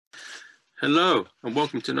Hello, and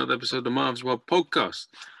welcome to another episode of the Marv's World podcast,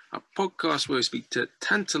 a podcast where we speak to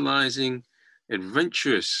tantalizing,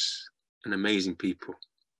 adventurous, and amazing people.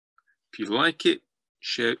 If you like it,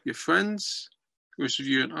 share it with your friends, give us a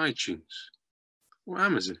review on iTunes or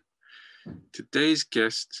Amazon. Today's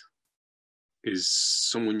guest is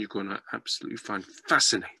someone you're going to absolutely find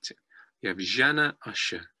fascinating. We have Jana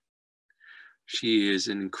Usher. She is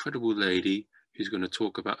an incredible lady who's going to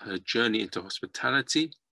talk about her journey into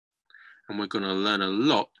hospitality. And we're going to learn a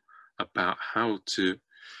lot about how to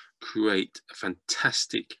create a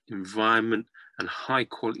fantastic environment and high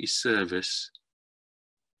quality service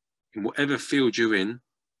in whatever field you're in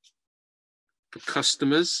for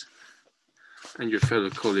customers and your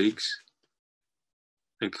fellow colleagues,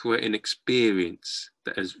 and create an experience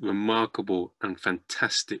that is remarkable and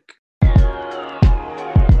fantastic.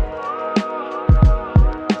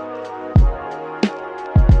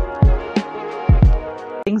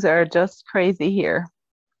 Things are just crazy here.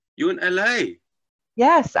 You're in LA?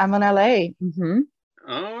 Yes, I'm in LA. Mm-hmm.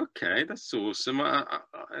 Oh, okay, that's awesome. I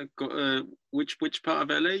got which part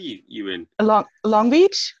of LA you in? Long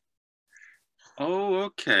Beach? Oh,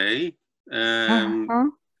 okay. Uh-huh.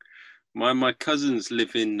 My cousins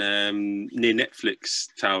live in near Netflix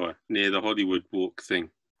Tower, near the Hollywood Walk thing.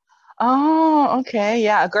 Oh, okay.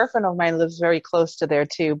 Yeah, a girlfriend of mine lives very close to there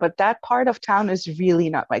too. But that part of town is really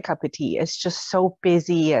not my cup of tea. It's just so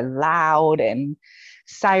busy and loud and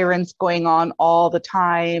sirens going on all the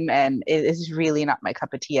time. And it is really not my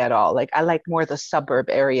cup of tea at all. Like I like more the suburb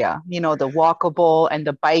area, the walkable and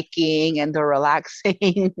the biking and the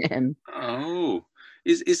relaxing and Oh,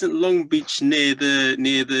 isn't Long Beach near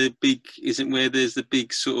the big? Isn't where there's the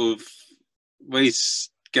big sort of race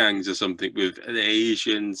gangs or something with the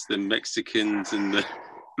Asians, the Mexicans, and the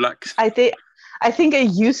blacks? I think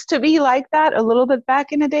it used to be like that a little bit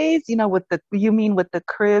back in the days, you mean with the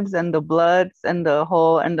Cribs and the Bloods and the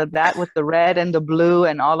whole and that with the red and the blue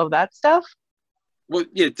and all of that stuff. Well,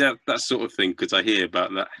 yeah, that sort of thing, because I hear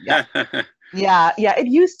about that. Yeah, it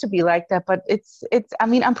used to be like that, but I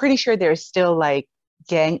mean, I'm pretty sure there's still like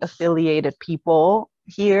gang affiliated people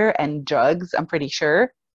here and drugs, I'm pretty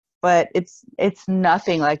sure, but it's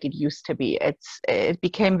nothing like it used to be. It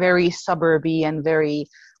became very suburby and very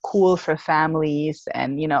cool for families,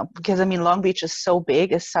 and because I mean Long Beach is so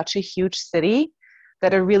big, it's such a huge city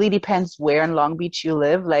that it really depends where in Long Beach you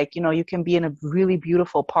live. Like, you can be in a really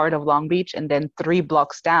beautiful part of Long Beach and then 3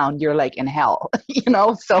 blocks down you're like in hell.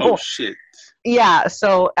 So Oh shit. yeah,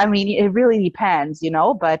 so I mean it really depends,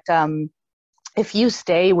 but if you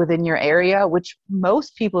stay within your area, which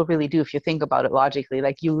most people really do if you think about it logically,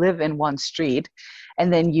 like you live in one street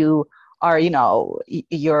and then you are,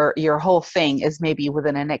 your whole thing is maybe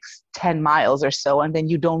within the next 10 miles or so, and then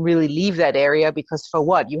you don't really leave that area because for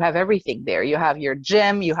what? You have everything there. You have your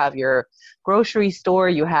gym, you have your grocery store,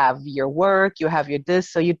 you have your work, you have your this,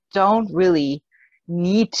 so you don't really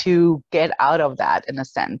need to get out of that in a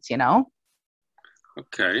sense,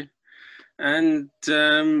 Okay. And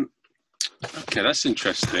okay, that's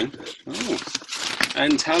interesting. Oh.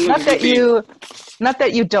 And how long Not have that you been? not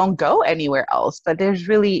that you don't go anywhere else, but there's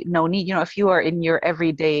really no need. If you are in your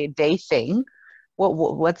everyday day thing,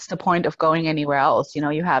 what's the point of going anywhere else?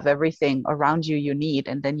 You have everything around you need,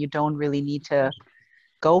 and then you don't really need to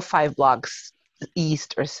go 5 blocks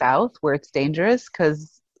east or south where it's dangerous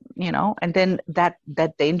because, and then that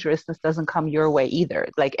dangerousness doesn't come your way either.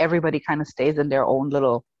 Like everybody kind of stays in their own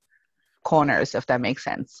little corners, if that makes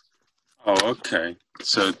sense. Oh, okay.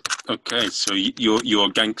 So you're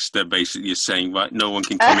a gangster, basically. You're saying, right? No one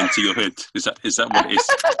can come into your hood. Is that what it is?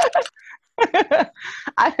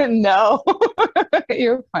 I don't know.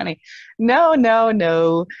 You're funny. No.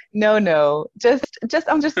 Just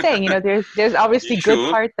I'm just saying, there's obviously You good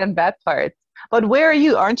sure? parts and bad parts. But where are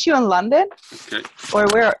you? Aren't you in London? Okay. Or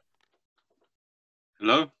where?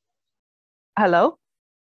 Hello? Hello?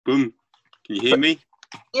 Boom. Can you hear me?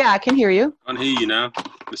 Yeah, I can hear you. I can't hear you now.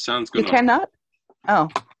 The sound's You gone off. cannot? Oh.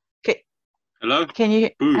 Okay. Hello? Can you?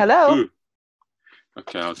 Boo. Hello? Boo.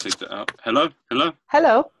 Okay, I'll take that out. Hello?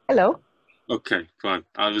 Hello? Okay, fine.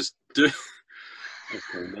 I was doing...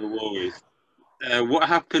 Okay, no worries. What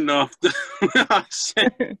happened after I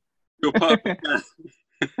said you're part of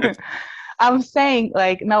the I'm saying,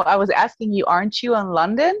 like, no, I was asking you, aren't you in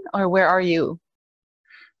London or where are you?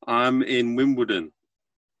 I'm in Wimbledon.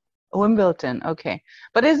 Wimbledon, okay.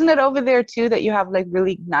 But isn't it over there too that you have like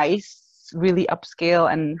really nice, really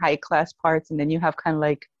upscale and high class parts, and then you have kind of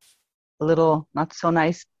like little not so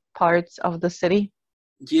nice parts of the city?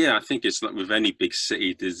 Yeah, I think it's like with any big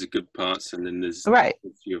city, there's the good parts and then there's Right,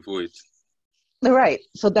 what you avoid. right.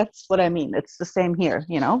 So that's what I mean. It's the same here,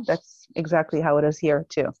 That's exactly how it is here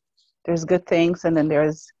too. There's good things, and then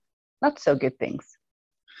there's not so good things.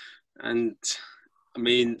 And I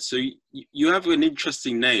mean, so you have an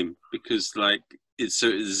interesting name because like it's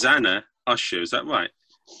Zana Usher, is that right?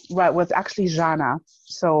 Right, well, it's actually Jana.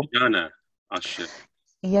 So Jana Usher.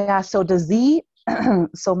 yeah, so the Z,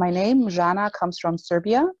 so my name Jana comes from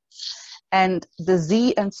Serbia, and the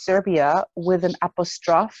Z in Serbia with an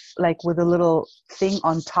apostrophe, like with a little thing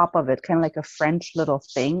on top of it, kind of like a French little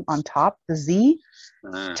thing on top. The Z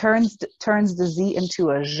Ah. turns the Z into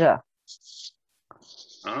a J.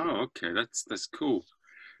 Oh, okay, that's cool.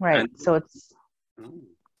 Right. And So it's oh,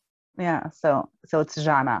 yeah, so it's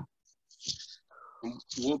Jana.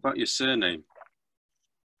 what about your surname?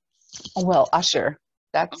 Well, Usher.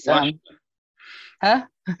 That's Oh, huh?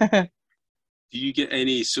 do you get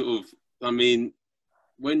any sort of? I mean,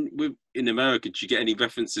 when we're in America, do you get any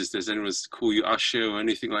references? Does anyone call you Usher or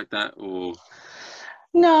anything like that? Or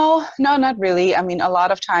No, no, not really. I mean, a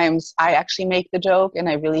lot of times I actually make the joke and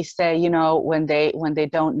I really say, when they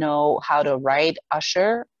don't know how to write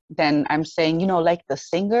Usher, then I'm saying, like the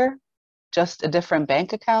singer, just a different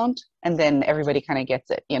bank account, and then everybody kind of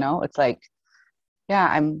gets it. It's like,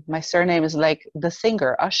 yeah, my surname is like the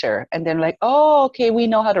singer, Usher, and then like, oh, okay, we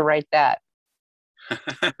know how to write that.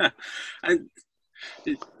 and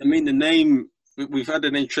I mean, the name. We've had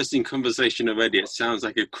an interesting conversation already. It sounds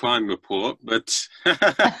like a crime report, but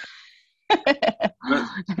but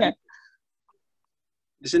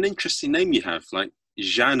it's an interesting name you have, like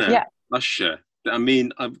Jana Yeah. Usher. I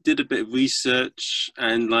mean, I did a bit of research,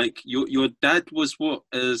 and like your dad was what,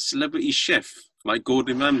 a celebrity chef, like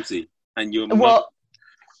Gordon Ramsay, and your mum Well,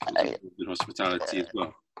 in hospitality as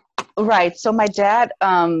well. right. So my dad,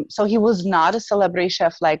 so he was not a celebrity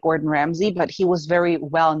chef like Gordon Ramsay, but he was very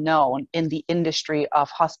well known in the industry of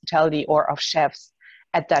hospitality or of chefs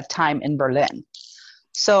at that time in Berlin.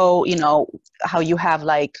 So, how you have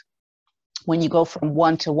like when you go from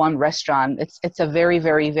one to one restaurant, it's a very,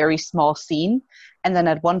 very, very small scene. And then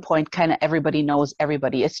at one point, kind of everybody knows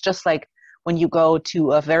everybody. It's just like when you go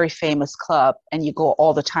to a very famous club and you go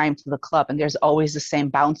all the time to the club and there's always the same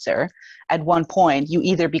bouncer. At one point, you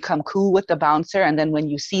either become cool with the bouncer, and then when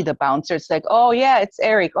you see the bouncer, it's like, oh yeah, it's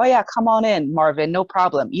Eric. Oh yeah, come on in, Marvin, no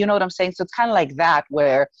problem. You know what I'm saying? So it's kind of like that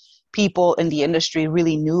where people in the industry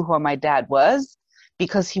really knew who my dad was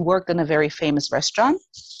because he worked in a very famous restaurant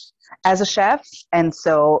as a chef. And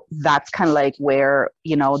so that's kind of like where,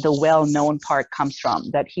 the well-known part comes from,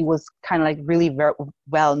 that he was kind of like really very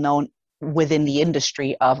well known within the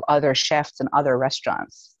industry of other chefs and other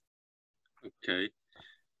restaurants. Okay,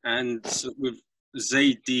 and so with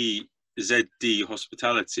ZD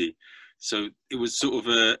Hospitality, so it was sort of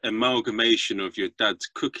a amalgamation of your dad's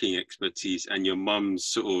cooking expertise and your mum's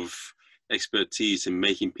sort of expertise in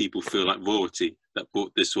making people feel like royalty that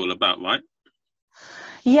brought this all about, right?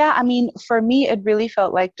 Yeah, I mean, for me, it really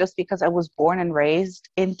felt like just because I was born and raised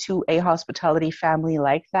into a hospitality family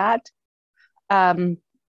like that, um,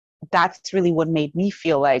 that's really what made me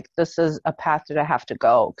feel like this is a path that I have to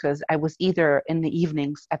go. Because I was either in the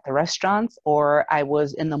evenings at the restaurants or I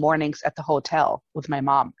was in the mornings at the hotel with my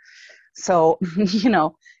mom. So,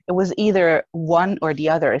 it was either one or the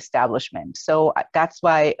other establishment. So that's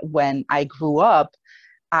why when I grew up,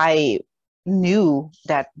 I knew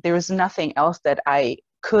that there was nothing else that I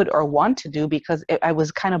could or want to do because I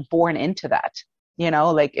was kind of born into that.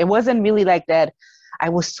 Like it wasn't really like that. I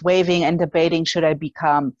was swerving and debating, should I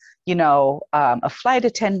become, a flight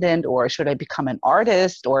attendant, or should I become an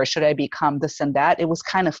artist, or should I become this and that? It was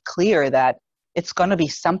kind of clear that it's going to be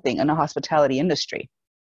something in the hospitality industry.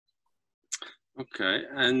 Okay,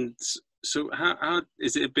 and so how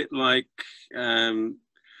is it a bit like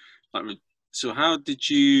so how did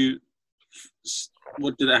you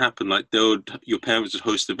what did that happen? Like your parents would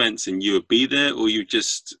host events and you would be there, or you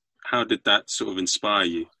just how did that sort of inspire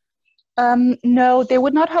you? No, they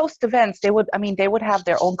would not host events. They would have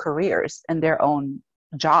their own careers and their own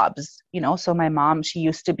jobs. So my mom, she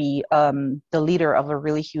used to be the leader of a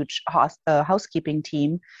really huge housekeeping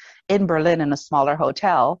team in Berlin in a smaller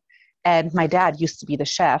hotel. And my dad used to be the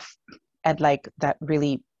chef at like that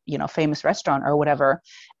really, famous restaurant or whatever.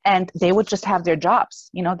 And they would just have their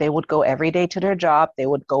jobs. They would go every day to their job. They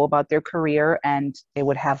would go about their career and they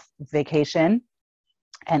would have vacation,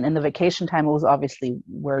 and in the vacation time it was obviously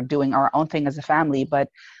we're doing our own thing as a family, but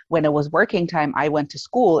when it was working time I went to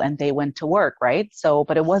school and they went to work, right? So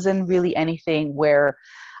but it wasn't really anything where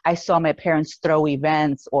I saw my parents throw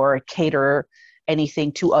events or cater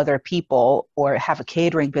anything to other people or have a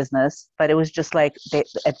catering business, but it was just like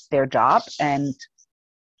it's their job, and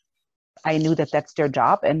I knew that that's their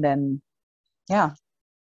job. And then yeah.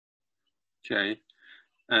 Okay,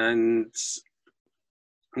 and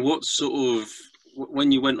What sort of,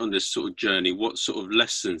 when you went on this sort of journey, what sort of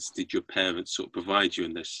lessons did your parents sort of provide you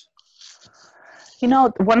in this? You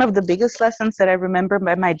know, one of the biggest lessons that I remember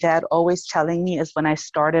my dad always telling me is when I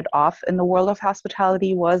started off in the world of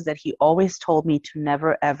hospitality was that he always told me to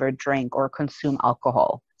never ever drink or consume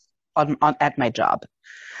alcohol at my job.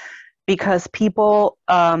 Because people,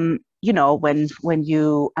 you know, when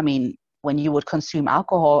you would consume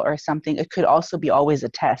alcohol or something, it could also be always a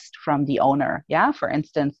test from the owner. Yeah. For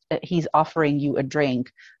instance, he's offering you a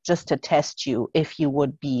drink just to test you if you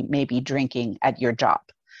would be maybe drinking at your job.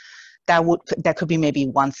 That could be maybe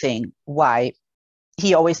one thing why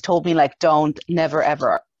he always told me, like, don't never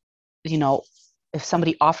ever, you know, if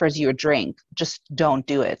somebody offers you a drink, just don't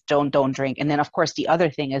do it. Don't drink. And then of course the other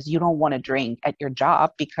thing is you don't want to drink at your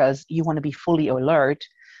job because you want to be fully alert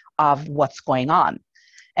of what's going on.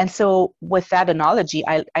 And so with that analogy,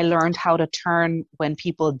 I learned how to turn when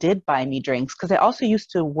people did buy me drinks, because I also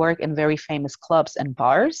used to work in very famous clubs and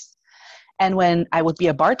bars. And when I would be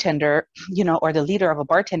a bartender, you know, or the leader of a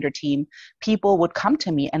bartender team, people would come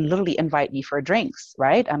to me and literally invite me for drinks,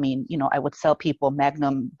 right? I mean, you know, I would sell people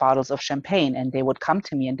magnum bottles of champagne and they would come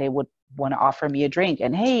to me and they would want to offer me a drink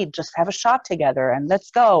and, hey, just have a shot together and let's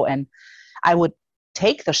go. And I would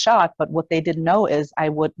take the shot, but what they didn't know is I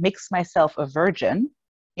would mix myself a virgin.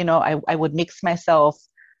 You know, I would mix myself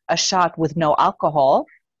a shot with no alcohol,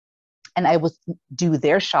 and I would do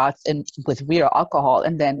their shots in with real alcohol,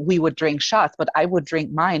 and then we would drink shots, but I would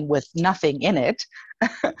drink mine with nothing in it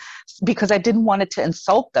because I didn't want it to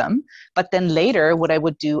insult them. But then later, what I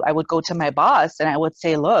would do, I would go to my boss and I would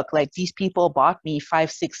say, look, like these people bought me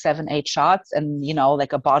 5, 6, 7, 8 shots and, you know,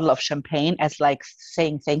 like a bottle of champagne as like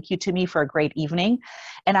saying thank you to me for a great evening.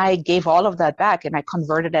 And I gave all of that back and I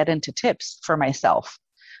converted that into tips for myself.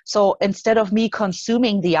 So instead of me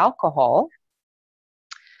consuming the alcohol,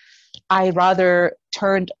 I rather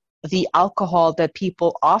turned the alcohol that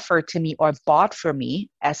people offered to me or bought for me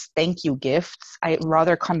as thank you gifts. I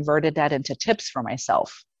rather converted that into tips for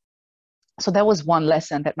myself. So that was one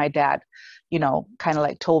lesson that my dad, you know, kind of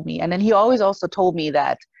like told me. And then he always also told me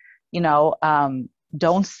that, you know,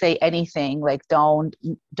 don't say anything, like don't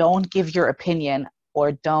give your opinion,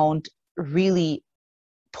 or don't really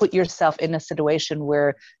put yourself in a situation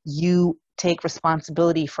where you take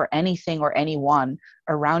responsibility for anything or anyone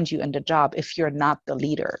around you in the job if you're not the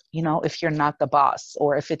leader, you know, if you're not the boss,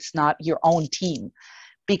 or if it's not your own team.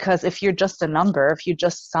 Because if you're just a number, if you're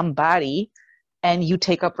just somebody and you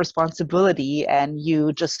take up responsibility and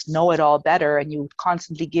you just know it all better and you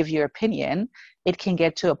constantly give your opinion, it can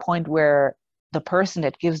get to a point where the person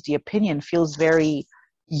that gives the opinion feels very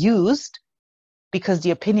used, because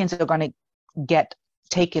the opinions are going to get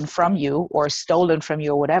taken from you or stolen from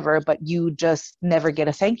you or whatever, but you just never get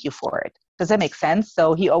a thank you for it. Does that make sense?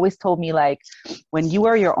 So he always told me, like, when you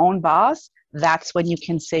are your own boss, that's when you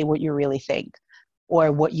can say what you really think,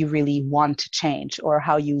 or what you really want to change, or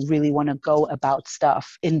how you really want to go about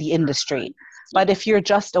stuff in the industry. But if you're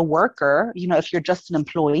just a worker, you know, if you're just an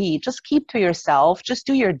employee, just keep to yourself, just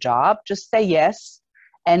do your job, just say yes,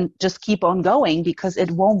 and just keep on going, because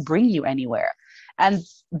it won't bring you anywhere. And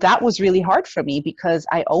that was really hard for me, because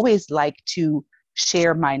I always like to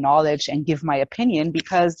share my knowledge and give my opinion,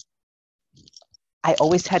 because I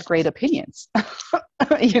always had great opinions,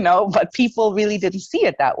 you know, but people really didn't see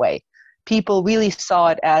it that way. People really saw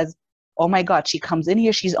it as, oh my God, she comes in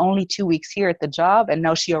here, she's only 2 weeks here at the job, and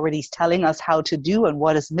now she already is telling us how to do and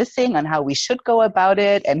what is missing and how we should go about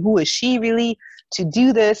it, and who is she really to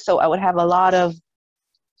do this. So I would have a lot of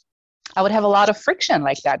friction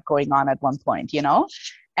like that going on at one point, you know?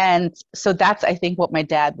 And so that's, I think, what my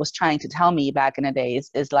dad was trying to tell me back in the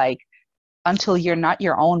days is, like, until you're not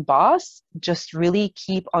your own boss, just really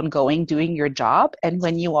keep on going, doing your job. And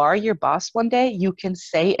when you are your boss one day, you can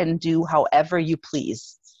say and do however you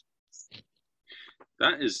please.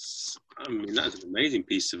 That is, I mean, that is an amazing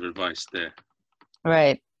piece of advice there.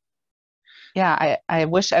 Right. Yeah, I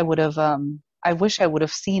wish I would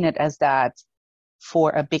have seen it as that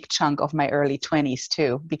for a big chunk of my early 20s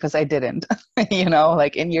too, because I didn't. You know,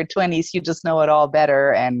 like in your 20s, you just know it all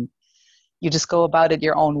better and you just go about it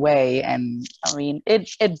your own way. And I mean,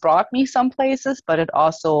 it brought me some places, but it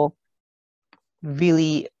also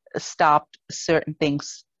really stopped certain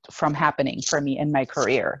things from happening for me in my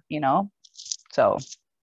career, you know? So.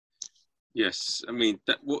 Yes, I mean,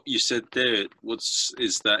 that what you said there,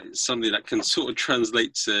 is that something that can sort of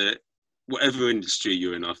translate to whatever industry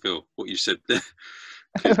you're in, I feel, what you said there.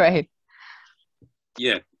 Right.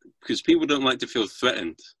 Yeah, because people don't like to feel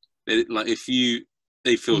threatened.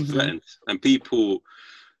 They feel threatened. And people,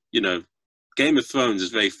 you know, Game of Thrones is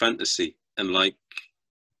very fantasy. And like,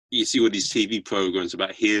 you see all these TV programs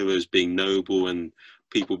about heroes being noble and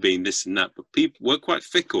people being this and that, but we're quite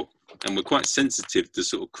fickle and we're quite sensitive to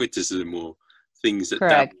sort of criticism or things that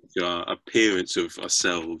Correct. damage our appearance of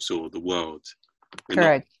ourselves or the world.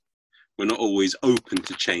 Correct. We're not always open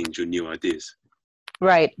to change or new ideas.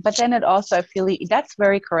 Right. But then it also, I feel that's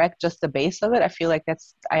very correct, just the base of it. I feel like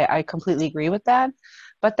I completely agree with that.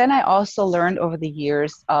 But then I also learned over the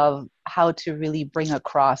years of how to really bring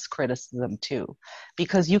across criticism too,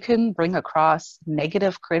 because you can bring across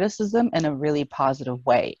negative criticism in a really positive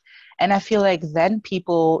way. And I feel like then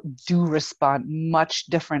people do respond much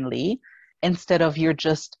differently instead of you're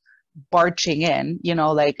just barging in,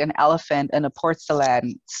 like an elephant in a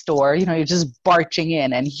porcelain store, you're just barging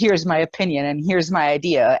in and here's my opinion and here's my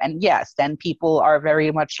idea. And yes, then people are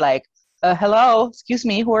very much like, hello, excuse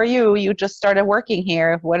me, who are you? You just started working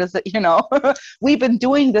here. What is it? We've been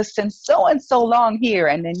doing this since so and so long here.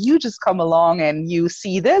 And then you just come along and you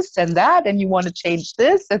see this and that, and you want to change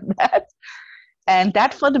this and that. And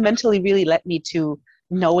that fundamentally really led me to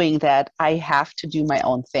knowing that I have to do my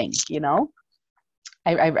own thing,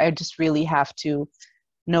 I just really have to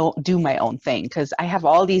do my own thing because I have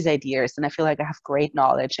all these ideas and I feel like I have great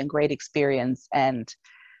knowledge and great experience, and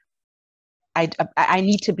I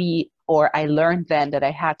need to be, or I learned then that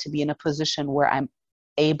I had to be in a position where I'm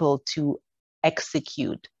able to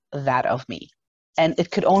execute that of me. And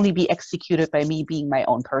it could only be executed by me being my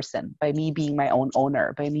own person, by me being my own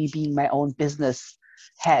owner, by me being my own business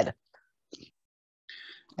head,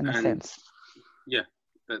 in a sense.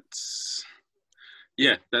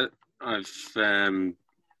 Yeah, that I've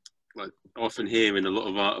like often hear in a lot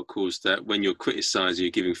of articles that when you're criticizing,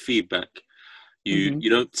 you're giving feedback, you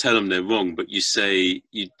don't tell them they're wrong, but you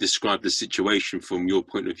describe the situation from your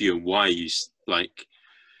point of view and why you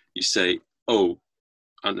say, oh,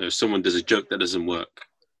 I don't know, someone does a joke that doesn't work.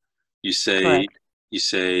 You say, Correct. You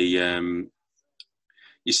see,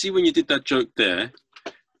 when you did that joke there,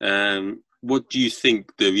 what do you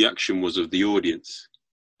think the reaction was of the audience?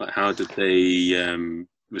 Like, how did they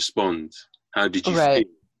respond? How did you feel?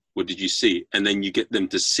 What did you see? And then you get them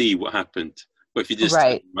to see what happened. But if you just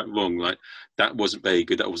tell them wrong, like, that wasn't very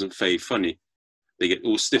good, that wasn't very funny, they get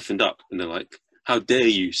all stiffened up and they're like, how dare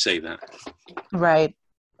you say that? Right.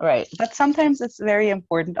 But sometimes it's very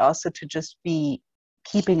important also to just be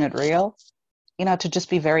keeping it real, to just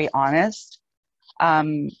be very honest,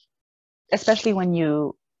 especially when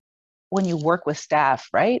you work with staff,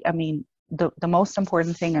 right? I mean, the most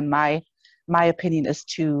important thing in my opinion is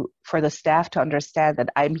for the staff to understand that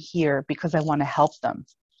I'm here because I want to help them,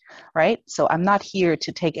 right? So I'm not here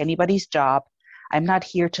to take anybody's job. I'm not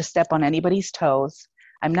here to step on anybody's toes.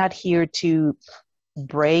 I'm not here to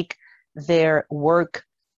break their work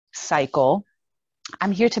cycle.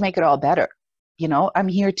 I'm here to make it all better. I'm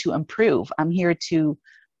here to improve. I'm here to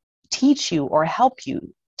teach you or help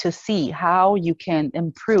you to see how you can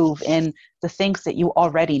improve in the things that you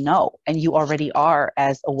already know and you already are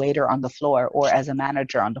as a waiter on the floor or as a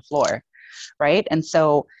manager on the floor, right? And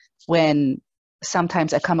so when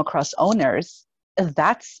sometimes I come across owners,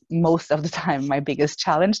 that's most of the time my biggest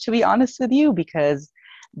challenge, to be honest with you, because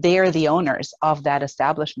they're the owners of that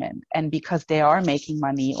establishment. And because they are making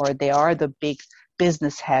money or they are the big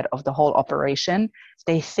business head of the whole operation,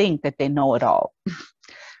 they think that they know it all.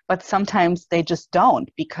 But sometimes they just don't,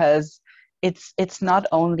 because it's not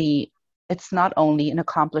only an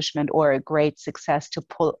accomplishment or a great success to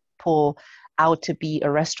pull out to be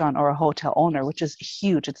a restaurant or a hotel owner, which is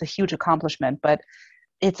huge. It's a huge accomplishment, but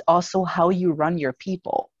it's also how you run your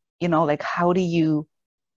people. Like, how do you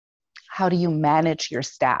manage your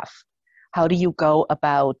staff? How do you go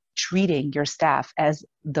about treating your staff as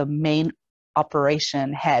the main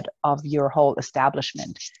operation head of your whole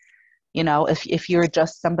establishment? If you're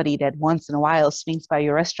just somebody that once in a while swings by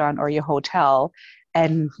your restaurant or your hotel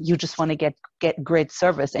and you just want to get great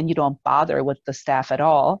service and you don't bother with the staff at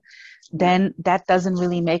all, then that doesn't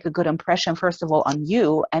really make a good impression, first of all, on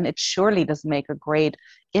you. And it surely doesn't make a great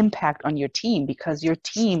impact on your team, because your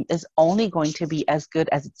team is only going to be as good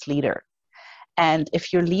as its leader. And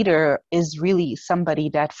if your leader is really somebody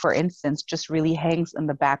that, for instance, just really hangs in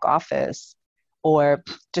the back office or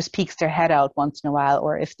just peeks their head out once in a while,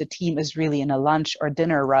 or if the team is really in a lunch or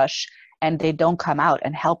dinner rush and they don't come out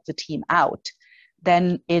and help the team out,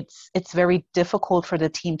 then it's very difficult for the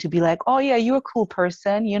team to be like, oh yeah, you're a cool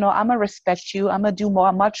person, I'm gonna respect you, I'm gonna do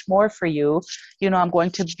much more for you, I'm going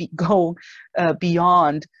to go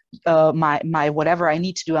beyond my whatever I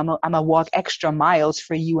need to do. I'm gonna walk extra miles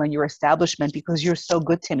for you and your establishment because you're so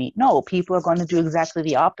good to me. No, people are going to do exactly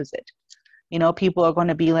the opposite. People are going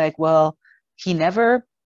to be like, well, he never,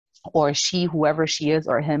 or she, whoever she is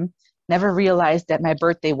or him, never realized that my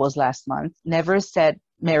birthday was last month, never said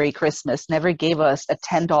Merry Christmas, never gave us a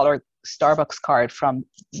 $10 Starbucks card from,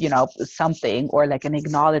 something, or like an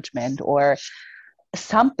acknowledgement or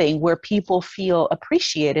something where people feel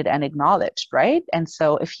appreciated and acknowledged, right? And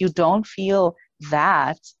so if you don't feel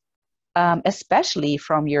that, especially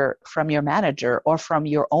from your manager or from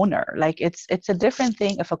your owner, like it's a different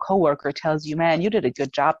thing if a coworker tells you, man, you did a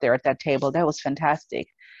good job there at that table, that was fantastic.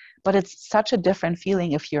 But it's such a different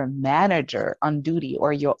feeling if your manager on duty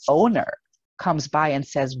or your owner comes by and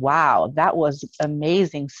says, wow, that was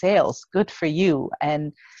amazing sales, good for you.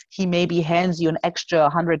 And he maybe hands you an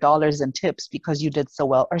extra $100 in tips because you did so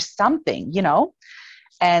well or something,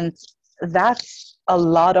 and that's a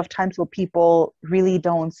lot of times what people really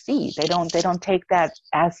don't see. They don't take that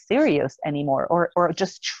as serious anymore, or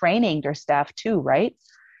just training their staff too, right?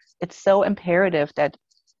 It's so imperative that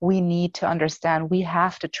we need to understand we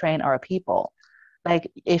have to train our people.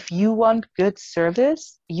 Like, if you want good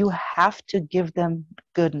service, you have to give them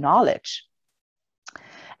good knowledge.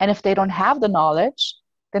 And if they don't have the knowledge,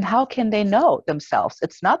 then how can they know themselves?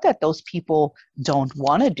 It's not that those people don't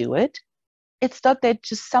want to do it. It's that they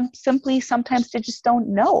just simply sometimes they just don't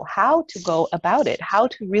know how to go about it, how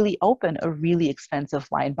to really open a really expensive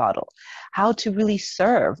wine bottle, how to really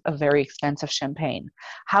serve a very expensive champagne,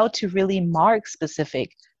 how to really mark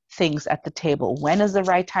specific things at the table. When is the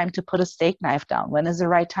right time to put a steak knife down? When is the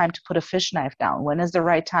right time to put a fish knife down? When is the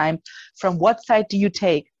right time? From what side do you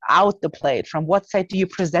take out the plate? From what side do you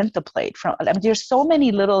present the plate? There's so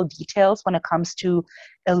many little details when it comes to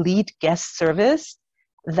elite guest service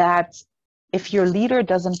that if your leader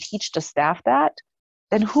doesn't teach the staff that,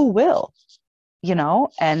 then who will?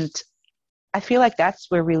 And I feel like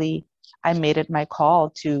that's where really I made it my call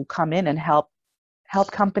to come in and help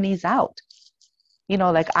companies out.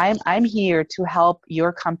 Like I'm here to help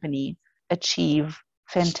your company achieve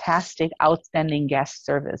fantastic, outstanding guest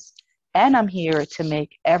service. And I'm here to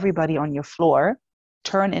make everybody on your floor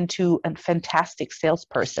turn into a fantastic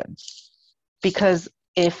salesperson. Because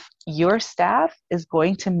if your staff is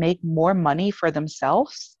going to make more money for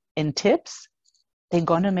themselves in tips, they're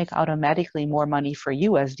going to make automatically more money for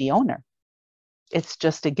you as the owner. It's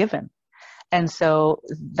just a given. And so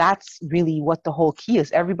that's really what the whole key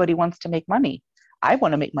is. Everybody wants to make money. I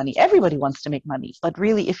want to make money. Everybody wants to make money. But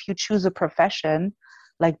really, if you choose a profession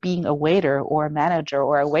like being a waiter or a manager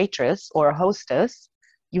or a waitress or a hostess,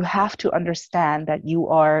 you have to understand that you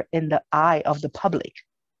are in the eye of the public.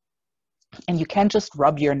 And you can't just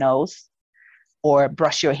rub your nose or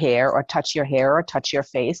brush your hair or touch your hair or touch your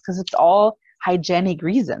face, because it's all hygienic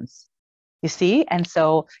reasons, you see? And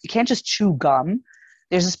so you can't just chew gum.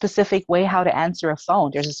 There's a specific way how to answer a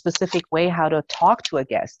phone. There's a specific way how to talk to a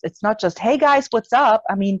guest. It's not just, hey guys, what's up?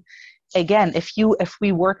 I mean, again, if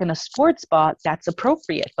we work in a sports bar, that's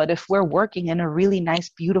appropriate. But if we're working in a really nice,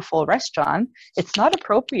 beautiful restaurant, it's not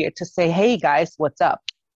appropriate to say, hey guys, what's up?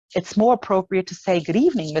 It's more appropriate to say good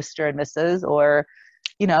evening, Mr. and Mrs., or,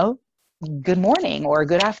 good morning or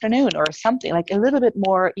good afternoon or something, like a little bit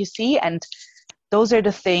more, you see? And those are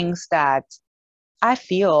the things that I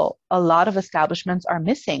feel a lot of establishments are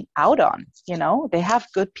missing out on. They have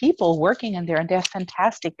good people working in there and they have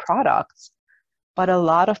fantastic products, but a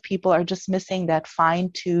lot of people are just missing that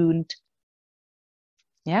fine-tuned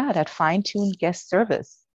guest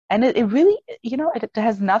service. And it really, it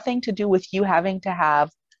has nothing to do with you having to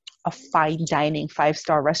have a fine dining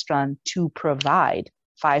 5-star restaurant to provide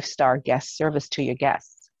 5-star guest service to your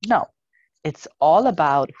guests. No, it's all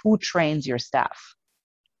about who trains your staff.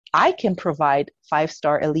 I can provide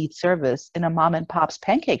 5-star elite service in a mom and pop's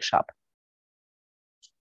pancake shop.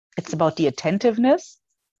 It's about the attentiveness.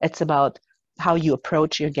 It's about how you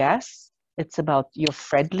approach your guests. It's about your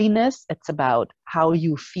friendliness. It's about how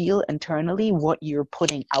you feel internally, what you're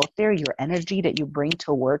putting out there, your energy that you bring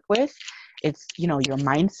to work with. It's, your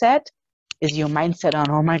mindset. Is your mindset on,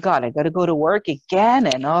 oh my God, I got to go to work again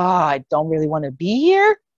and I don't really want to be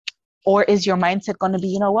here? Or is your mindset going to be,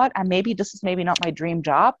 you know what, this is maybe not my dream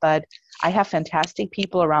job, but I have fantastic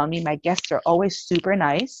people around me. My guests are always super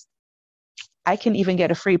nice. I can even get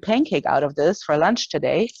a free pancake out of this for lunch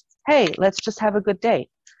today. Hey, let's just have a good day.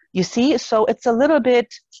 You see? So it's a little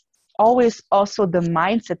bit always also the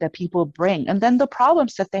mindset that people bring, and then the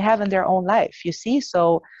problems that they have in their own life, you see?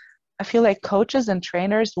 So I feel like coaches and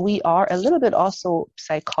trainers, we are a little bit also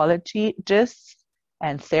psychologists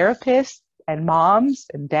and therapists and moms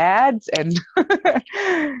and dads and,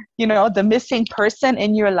 the missing person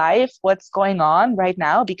in your life, what's going on right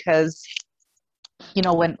now. Because,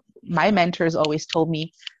 when my mentors always told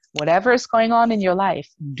me, whatever is going on in your life,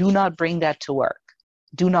 do not bring that to work.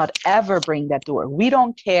 Do not ever bring that to work. We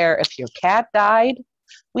don't care if your cat died.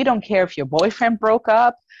 We don't care if your boyfriend broke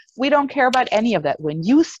up. We don't care about any of that. When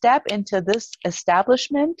you step into this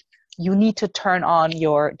establishment, you need to turn on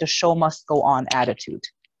your the show must go on attitude.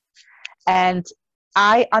 And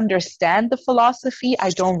I understand the philosophy.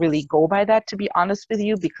 I don't really go by that, to be honest with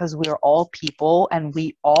you, because we're all people and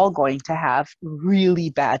we all going to have really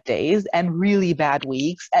bad days and really bad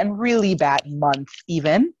weeks and really bad months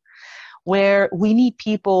even, where we need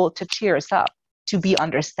people to cheer us up, to be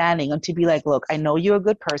understanding and to be like, look, I know you're a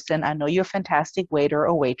good person. I know you're a fantastic waiter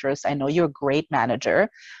or waitress. I know you're a great manager,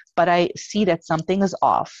 but I see that something is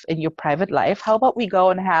off in your private life. How about we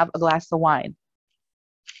go and have a glass of wine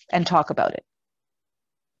and talk about it?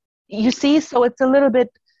 You see, so it's a little bit,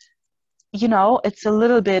 it's a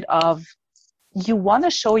little bit of, you want to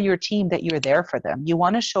show your team that you're there for them. You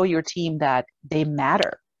want to show your team that they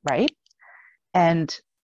matter, right? And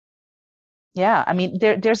yeah, I mean,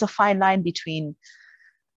 there's a fine line between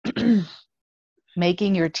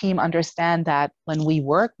making your team understand that when we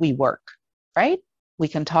work, right? We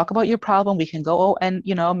can talk about your problem. We can go and,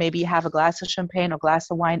 maybe have a glass of champagne or glass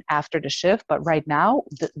of wine after the shift. But right now,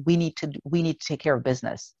 we need to take care of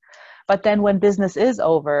business. But then when business is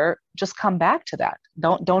over, just come back to that.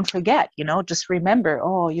 Don't forget, just remember,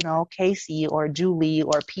 Casey or Julie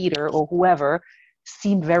or Peter or whoever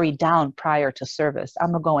seemed very down prior to service.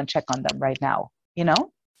 I'm going to go and check on them right now,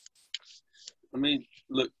 I mean,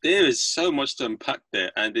 look, there is so much to unpack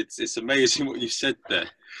there, and it's amazing what you said there,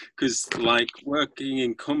 because like working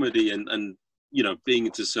in comedy and being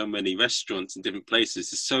into so many restaurants and different places,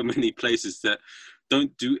 there's so many places that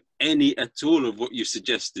don't do any at all of what you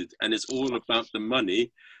suggested, and it's all about the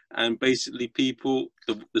money, and basically people,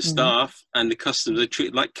 the staff and the customers are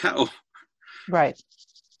treated like cattle. Right.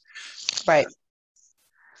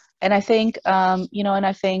 And I think,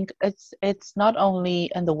 I think it's not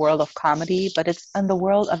only in the world of comedy, but it's in the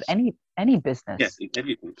world of any business. Yes, in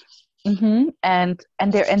everything.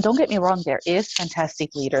 And don't get me wrong, there is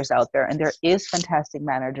fantastic leaders out there, and there is fantastic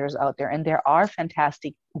managers out there, and there are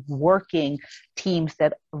fantastic working teams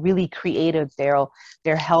that really created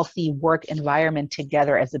their healthy work environment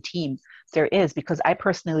together as a team. There is, because I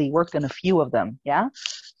personally worked in a few of them, yeah.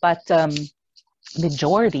 But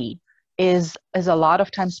majority is a lot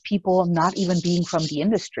of times people not even being from the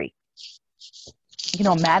industry.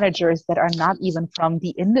 Managers that are not even from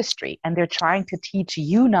the industry, and they're trying to teach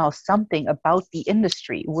you now something about the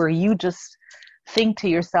industry where you just think to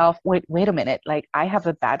yourself, wait a minute, like I have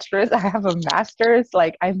a bachelor's, I have a master's,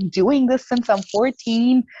 like I'm doing this since I'm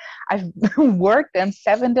 14. I've worked in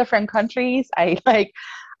 7 different countries. I think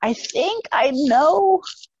I know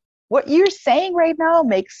what you're saying right now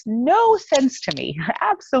makes no sense to me.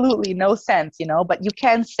 Absolutely no sense, but you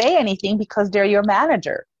can't say anything because they're your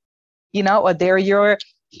manager, or they're your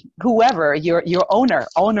whoever, your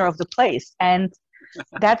owner of the place. And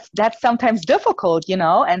that's sometimes difficult,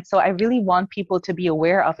 and so I really want people to be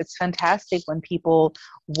aware of, it's fantastic when people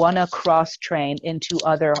want to cross train into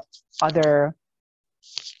other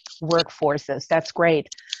workforces. That's great.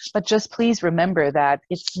 But just please remember that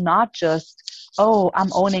it's not just, oh, I'm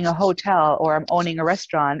owning a hotel or I'm owning a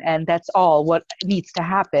restaurant and that's all what needs to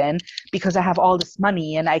happen because I have all this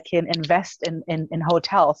money and I can invest in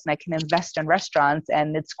hotels and I can invest in restaurants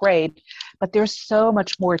and it's great. But there's so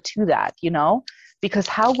much more to that, because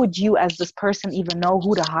how would you as this person even know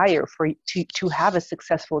who to hire to have a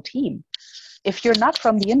successful team? If you're not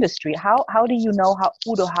from the industry, how do you know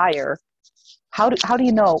who to hire? How do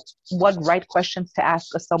you know what right questions to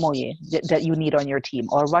ask a sommelier that you need on your team,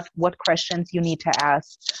 or what questions you need to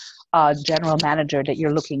ask a general manager that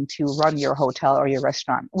you're looking to run your hotel or your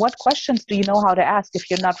restaurant? What questions do you know how to ask if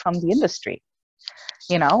you're not from the industry?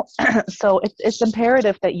 So it's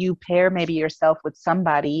imperative that you pair maybe yourself with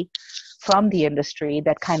somebody from the industry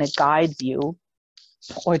that kind of guides you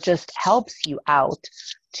or just helps you out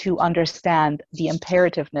to understand the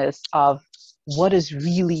imperativeness of what is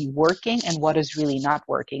really working and what is really not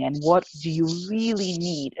working, and what do you really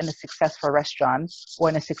need in a successful restaurant or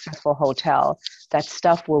in a successful hotel that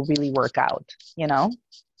stuff will really work out,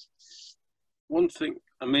 One thing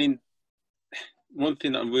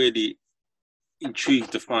that I'm really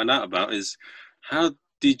intrigued to find out about is how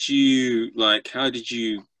did you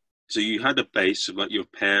so you had a base of like your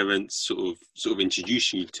parents sort of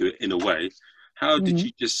introducing you to it in a way. How did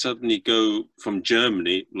you just suddenly go from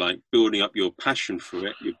Germany, like building up your passion for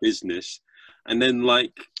it, your business, and then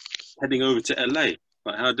like heading over to LA?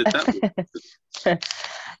 Like, how did that work?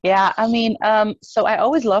 Yeah, I mean, so I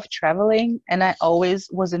always loved traveling, and I always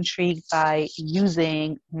was intrigued by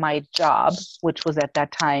using my job, which was at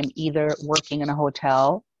that time either working in a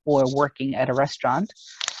hotel or working at a restaurant,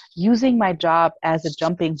 using my job as a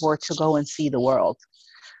jumping board to go and see the world.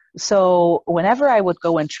 So whenever I would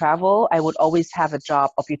go and travel, I would always have a job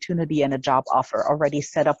opportunity and a job offer already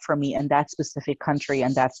set up for me in that specific country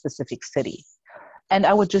and that specific city. And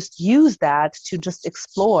I would just use that to just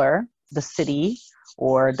explore the city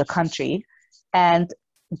or the country and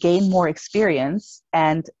gain more experience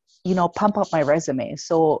and, pump up my resume.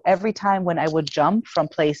 So every time when I would jump from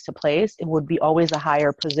place to place, it would be always a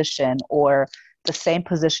higher position or the same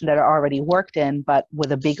position that I already worked in, but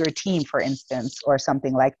with a bigger team, for instance, or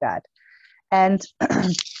something like that. And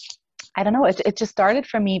I don't know, it just started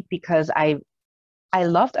for me because I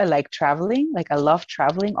like traveling. Like I loved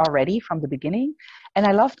traveling already from the beginning. And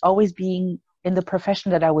I loved always being in the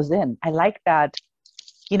profession that I was in. I like that,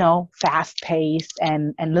 fast paced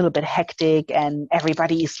and a little bit hectic and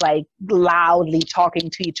everybody's like loudly talking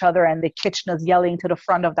to each other and the kitchen is yelling to the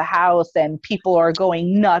front of the house and people are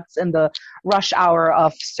going nuts in the rush hour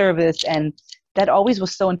of service. And that always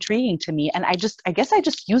was so intriguing to me. And I guess I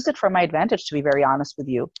just used it for my advantage, to be very honest with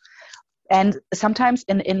you. And sometimes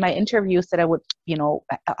in my interviews that I would,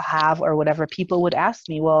 have or whatever, people would ask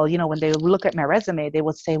me, well, when they would look at my resume, they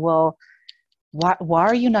would say, well, why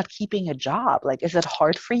are you not keeping a job? Like, is it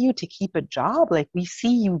hard for you to keep a job? Like, we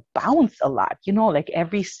see you bounce a lot, like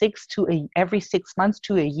every 6 months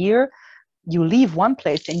to a year, you leave one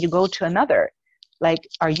place and you go to another. Like,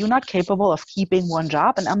 are you not capable of keeping one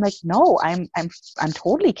job? And I'm like, no, I'm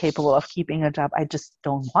totally capable of keeping a job. I just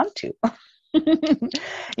don't want to.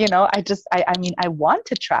 I want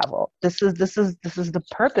to travel. This is the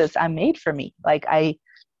purpose I made for me. Like I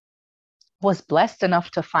was blessed enough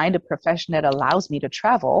to find a profession that allows me to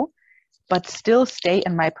travel, but still stay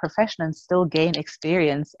in my profession and still gain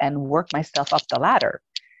experience and work myself up the ladder.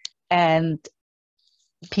 And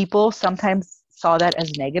people sometimes saw that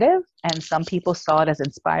as negative, and some people saw it as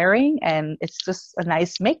inspiring, and it's just a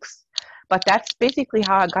nice mix. But that's basically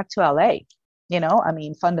how I got to LA.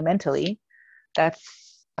 Fundamentally, that's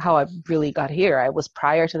how I really got here.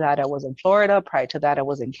 Prior to that, I was in Florida. Prior to that, I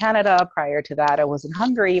was in Canada. Prior to that, I was in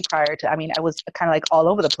Hungary. I was kind of like all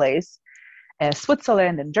over the place,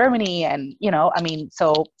 Switzerland and Germany. And,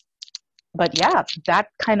 but yeah, that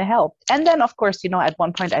kind of helped. And then, of course, at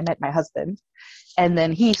one point I met my husband and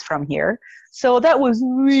then he's from here. So that was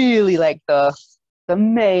really like the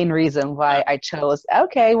main reason why I chose,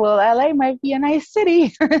 okay, well, LA might be a nice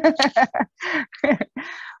city.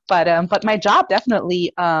 But my job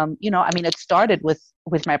definitely, it started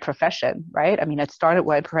with my profession, right? It started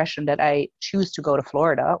with my profession that I choose to go to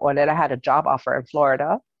Florida or that I had a job offer in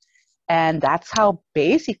Florida. And that's how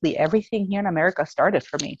basically everything here in America started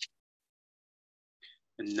for me.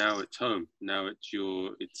 And now it's home. Now it's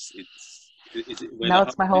now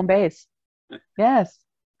it's my home base. Yes.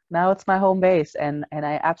 Now it's my home base and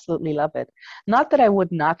I absolutely love it. Not that I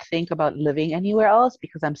would not think about living anywhere else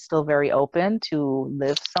because I'm still very open to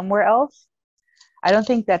live somewhere else. I don't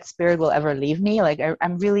think that spirit will ever leave me. Like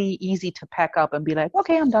I'm really easy to pack up and be like,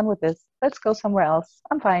 okay, I'm done with this. Let's go somewhere else.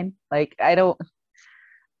 I'm fine. Like I don't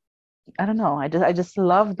know. I just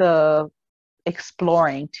love the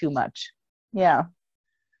exploring too much. Yeah.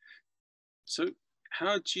 So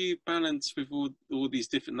how do you balance with all these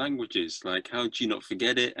different languages? Like, how do you not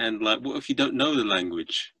forget it? And like, what if you don't know the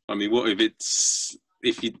language? What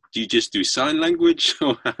if you just do sign language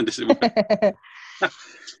or how does it work?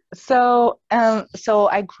 So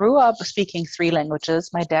I grew up speaking 3 languages.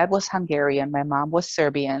 My dad was Hungarian, my mom was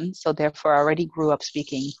Serbian. So therefore I already grew up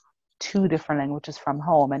speaking 2 different languages from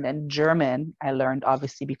home. And then German, I learned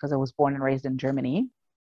obviously because I was born and raised in Germany.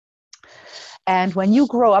 And when you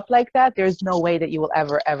grow up like that, there's no way that you will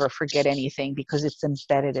ever forget anything because it's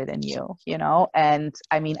embedded in you, And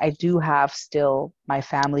I do have still my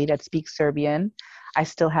family that speaks Serbian. I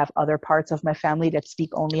still have other parts of my family that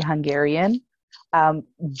speak only Hungarian.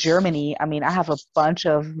 Germany, I have a bunch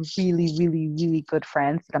of really, really, really good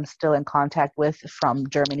friends that I'm still in contact with from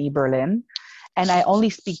Germany, Berlin. And I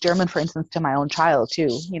only speak German, for instance, to my own child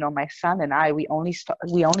too. My son and I, we only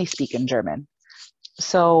speak in German.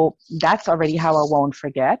 So that's already how I won't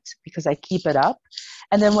forget because I keep it up.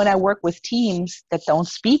 And then when I work with teams that don't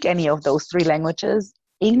speak any of those 3 languages,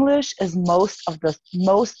 English is most of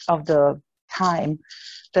the time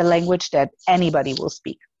the language that anybody will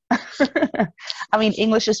speak.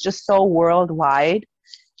 English is just so worldwide.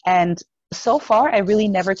 And so far, I really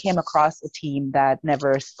never came across a team that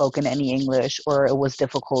never spoken any English or it was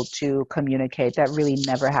difficult to communicate. That really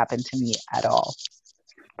never happened to me at all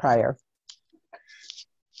prior.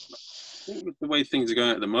 I think with the way things are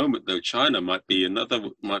going at the moment, though, China might be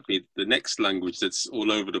the next language that's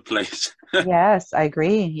all over the place. Yes, I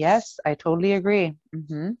agree. Yes, I totally agree.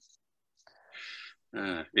 Mm-hmm.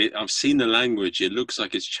 I've seen the language. It looks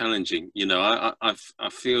like it's challenging. You know, I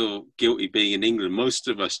feel guilty being in England. Most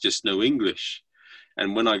of us just know English,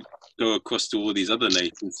 and when I go across to all these other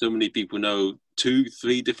nations, so many people know 2,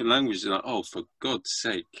 3 different languages. Like, oh, for God's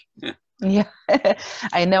sake! Yeah. Yeah,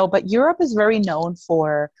 I know, but Europe is very known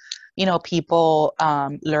for, people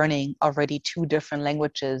learning already two different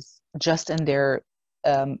languages just in their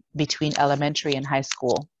between elementary and high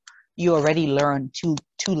school. You already learn two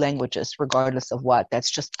languages, regardless of what.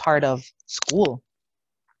 That's just part of school.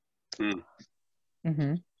 Mm.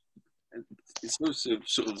 Mm-hmm. It's also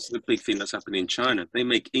sort of the big thing that's happening in China. They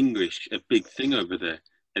make English a big thing over there,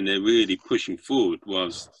 and they're really pushing forward.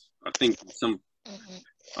 Whilst I think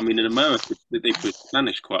in America, they push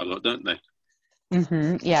Spanish quite a lot, don't they?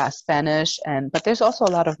 Mm-hmm. Yeah, Spanish, but there's also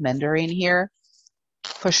a lot of Mandarin here.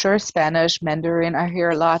 For sure, Spanish, Mandarin, I hear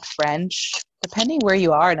a lot, French, depending where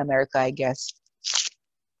you are in America, I guess.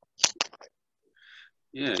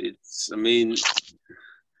 Yeah,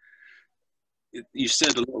 you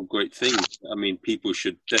said a lot of great things. People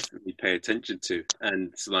should definitely pay attention to.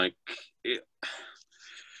 And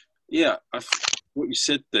what you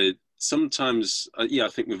said there, sometimes, I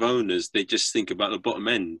think with owners, they just think about the bottom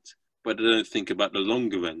end, but they don't think about the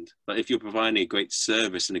longer end. But if you're providing a great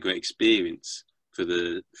service and a great experience for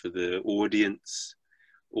the audience,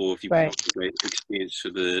 or if you provide Right. a great experience for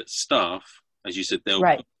the staff, as you said, they'll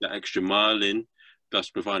Right. put that extra mile in, thus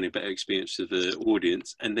providing a better experience to the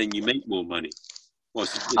audience, and then you make more money.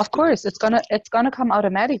 Of course, it's gonna come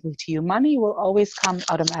automatically to you. Money will always come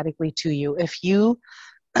automatically to you if you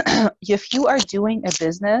are doing a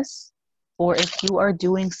business, or if you are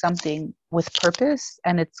doing something with purpose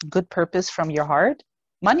and it's good purpose from your heart.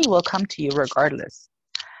 Money will come to you regardless.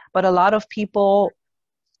 But a lot of people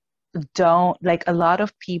don't, like, a lot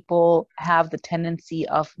of people have the tendency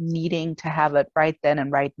of needing to have it right then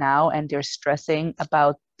and right now, and they're stressing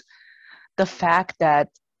about the fact that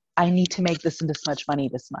I need to make this and this much money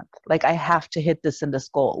this month. Like, I have to hit this and this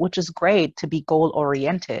goal, which is great to be goal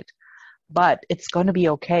oriented, but it's going to be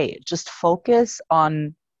okay. Just focus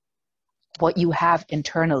on what you have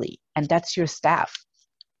internally, and that's your staff,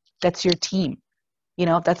 that's your team.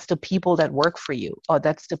 That's the people that work for you, or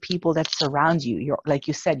that's the people that surround you, your, like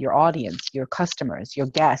you said, your audience, your customers, your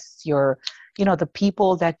guests, the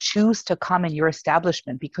people that choose to come in your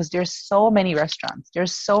establishment, because there's so many restaurants,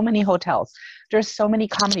 there's so many hotels, there's so many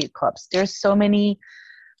comedy clubs, there's so many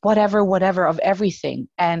whatever of everything.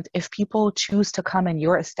 And if people choose to come in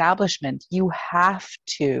your establishment, you have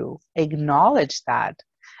to acknowledge that,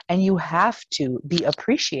 and you have to be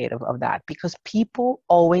appreciative of that, because people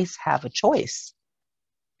always have a choice.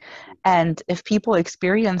 And if people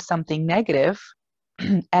experience something negative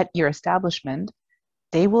at your establishment,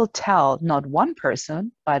 they will tell not one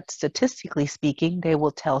person, but statistically speaking, they will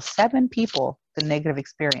tell 7 people the negative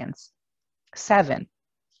experience. 7.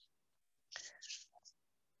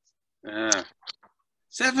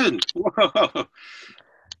 7. Whoa.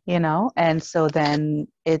 And so then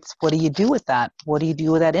it's, what do you do with that? What do you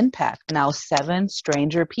do with that impact? Now, 7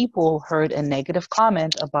 stranger people heard a negative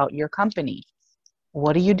comment about your company.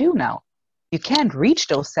 What do you do now? You can't reach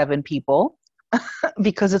those 7 people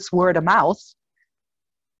because it's word of mouth,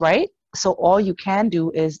 right? So all you can do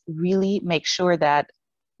is really make sure that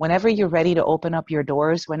whenever you're ready to open up your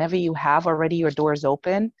doors, whenever you have already your doors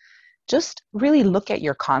open, just really look at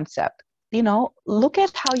your concept. Look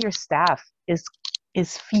at how your staff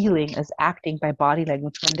is feeling, is acting by body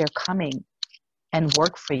language when they're coming and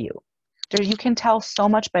work for you. You can tell so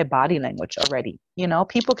much by body language already.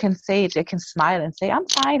 People can say, they can smile and say, I'm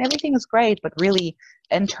fine, everything is great, but really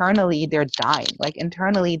internally they're dying. Like,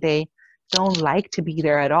 internally they don't like to be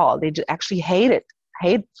there at all. They just actually hate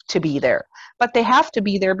to be there, but they have to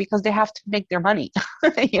be there because they have to make their money.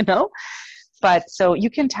 But so you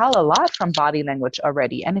can tell a lot from body language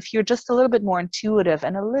already. And if you're just a little bit more intuitive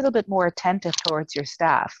and a little bit more attentive towards your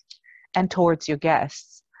staff and towards your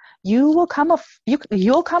guests, you'll come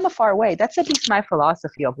a far way. That's at least my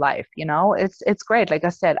philosophy of life. It's great. Like I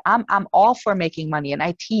said, I'm all for making money, and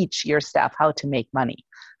I teach your staff how to make money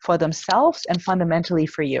for themselves and fundamentally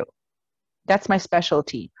for you. That's my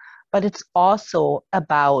specialty. But it's also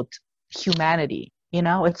about humanity.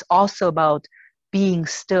 It's also about being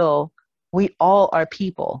still. We all are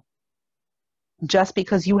people. Just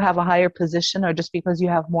because you have a higher position, or just because you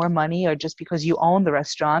have more money, or just because you own the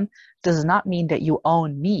restaurant, does not mean that you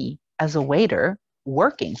own me as a waiter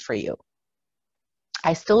working for you.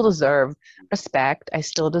 I still deserve respect. I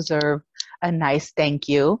still deserve a nice thank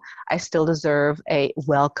you. I still deserve a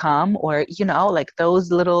welcome, or, like those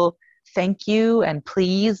little thank you and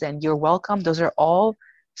please and you're welcome. Those are all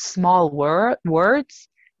small words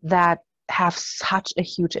that have such a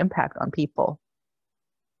huge impact on people.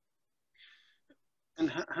 And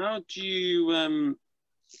how do you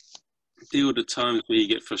deal with the times where you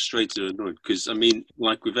get frustrated or annoyed? Because I mean,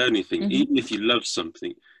 like with anything, even if you love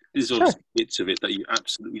something, there's Sure. obviously bits of it that you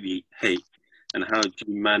absolutely hate. And how do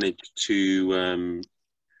you manage to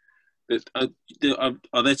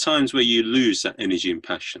are there times where you lose that energy and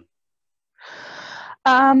passion?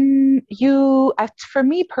 For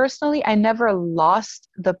me personally, I never lost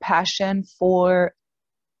the passion for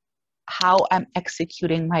how I'm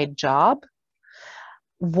executing my job.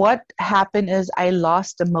 What happened is I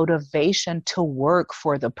lost the motivation to work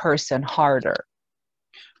for the person harder.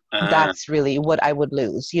 That's really what I would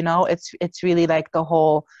lose. You know, it's really like the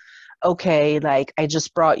whole, okay, like I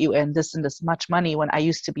just brought you in this and this much money. When I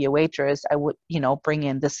used to be a waitress, I would, bring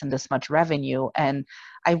in this and this much revenue, and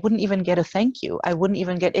I wouldn't even get a thank you. I wouldn't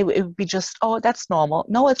even get it. It would be just, oh, that's normal.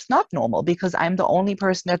 No, it's not normal, because I'm the only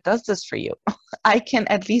person that does this for you. I can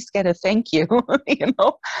at least get a thank you,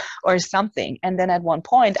 or something. And then at one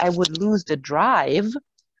point, I would lose the drive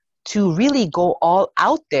to really go all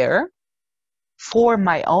out there for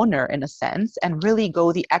my owner, in a sense, and really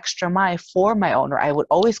go the extra mile for my owner. I would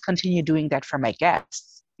always continue doing that for my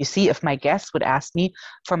guests. You see, if my guests would ask me,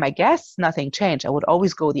 for my guests, nothing changed. I would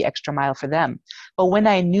always go the extra mile for them. But when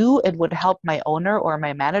I knew it would help my owner or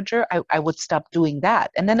my manager, I would stop doing that.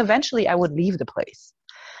 And then eventually I would leave the place,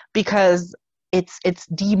 because it's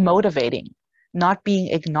demotivating not being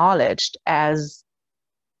acknowledged as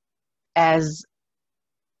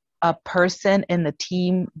a person in the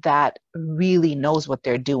team that really knows what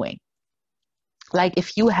they're doing. Like,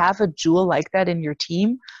 if you have a jewel like that in your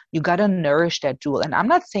team, you got to nourish that jewel. And I'm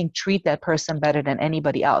not saying treat that person better than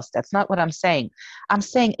anybody else. That's not what I'm saying. I'm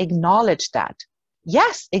saying acknowledge that.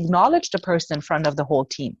 Yes, acknowledge the person in front of the whole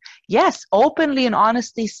team. Yes, openly and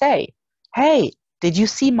honestly say, hey, did you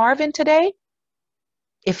see Marvin today?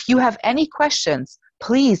 If you have any questions,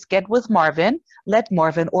 please get with Marvin. Let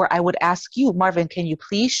Marvin, or I would ask you, Marvin, can you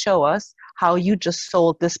please show us how you just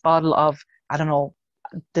sold this bottle of, I don't know,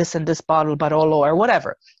 this and this bottle, Barolo, or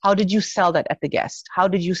whatever. How did you sell that at the guest? How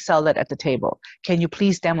did you sell that at the table? Can you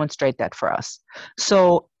please demonstrate that for us?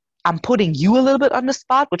 So I'm putting you a little bit on the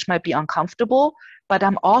spot, which might be uncomfortable, but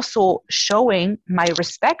I'm also showing my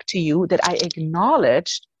respect to you, that I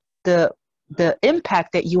acknowledged the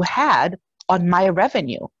impact that you had on my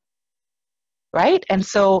revenue, right? And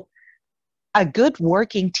so a good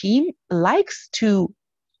working team likes to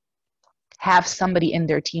have somebody in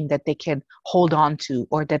their team that they can hold on to,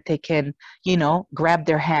 or that they can, grab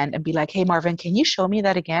their hand and be like, hey, Marvin, can you show me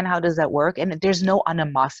that again? How does that work? And there's no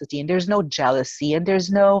animosity, and there's no jealousy, and there's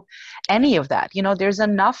no any of that. There's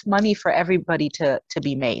enough money for everybody to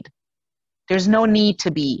be made. There's no need to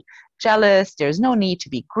be jealous. There's no need to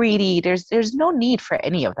be greedy. There's no need for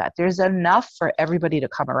any of that. There's enough for everybody to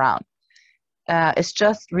come around. It's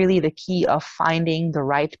just really the key of finding the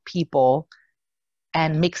right people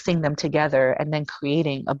and mixing them together, and then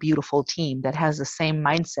creating a beautiful team that has the same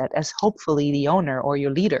mindset as hopefully the owner or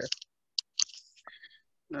your leader.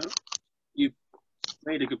 Now, you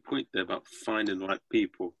made a good point there about finding the right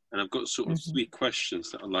people. And I've got sort of 3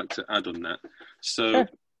 questions that I'd like to add on that. So sure.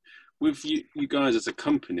 With you guys as a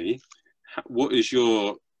company,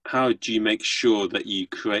 how do you make sure that you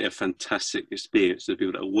create a fantastic experience for the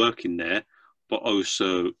people that are working there, but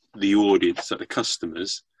also the audience, like the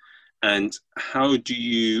customers? And how do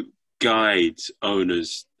you guide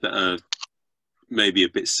owners that are maybe a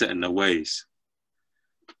bit set in their ways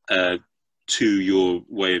to your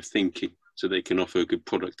way of thinking, so they can offer a good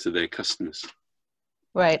product to their customers?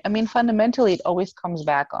 Right. I mean, fundamentally, it always comes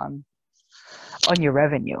back on your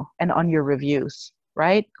revenue and on your reviews,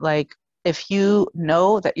 right? Like, if you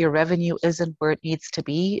know that your revenue isn't where it needs to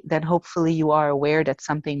be, then hopefully you are aware that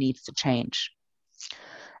something needs to change.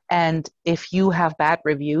 And if you have bad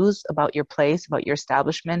reviews about your place, about your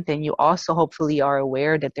establishment, then you also hopefully are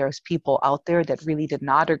aware that there's people out there that really did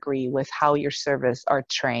not agree with how your service are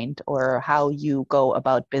trained, or how you go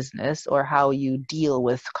about business, or how you deal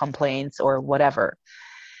with complaints or whatever.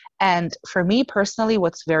 And for me personally,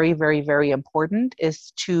 what's very, very, very important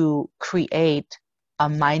is to create a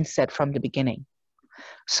mindset from the beginning.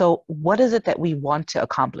 So what is it that we want to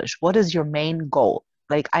accomplish? What is your main goal?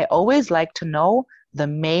 Like, I always like to know the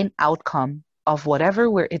main outcome of whatever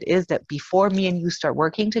where it is that before me and you start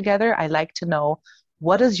working together. I like to know,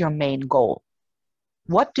 what is your main goal?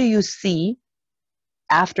 What do you see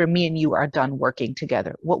after me and you are done working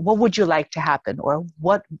together? What would you like to happen? Or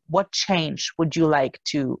what change would you like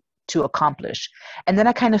to accomplish? And then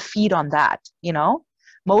I kind of feed on that,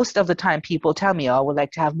 most of the time people tell me, oh, I would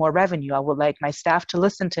like to have more revenue. I would like my staff to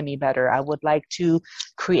listen to me better. I would like to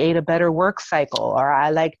create a better work cycle, or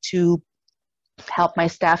I like to help my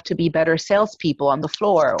staff to be better salespeople on the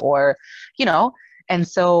floor, or, you know, and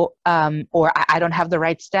so, or I don't have the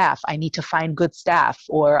right staff. I need to find good staff,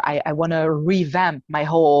 or I want to revamp my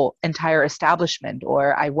whole entire establishment,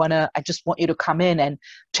 or I just want you to come in and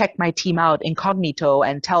check my team out incognito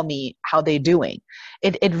and tell me how they're doing.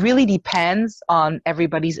 It really depends on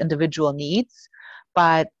everybody's individual needs.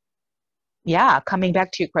 But yeah, coming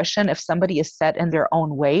back to your question, if somebody is set in their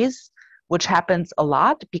own ways, which happens a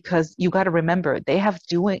lot, because you got to remember, they have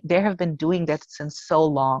been doing that since so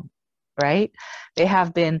long, right? They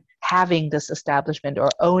have been having this establishment or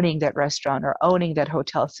owning that restaurant or owning that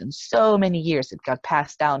hotel since so many years. It got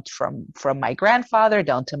passed down from my grandfather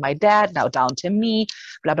down to my dad, now down to me,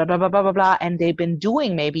 blah, blah, blah, blah, blah, blah, blah. And they've been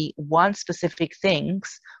doing maybe one specific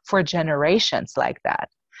things for generations like that,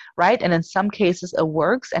 right? And in some cases it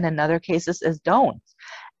works, and in other cases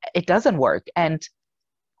it doesn't work. And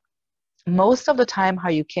most of the time, how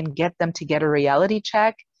you can get them to get a reality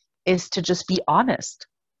check is to just be honest,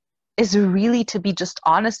 is really to be just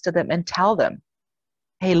honest to them and tell them,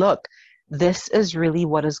 hey, look, this is really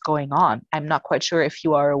what is going on. I'm not quite sure if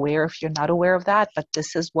you are aware, if you're not aware of that, but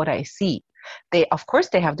this is what I see. Of course,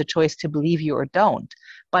 they have the choice to believe you or don't.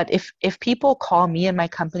 But if people call me and my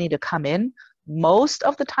company to come in, most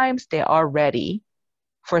of the times they are ready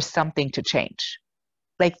for something to change.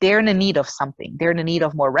 Like, they're in a need of something. They're in a need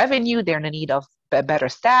of more revenue. They're in a need of better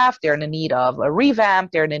staff. They're in a need of a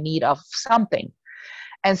revamp. They're in a need of something.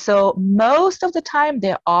 And so most of the time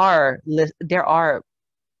they are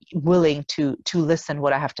willing to listen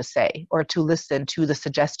what I have to say, or to listen to the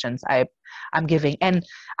suggestions I'm giving. And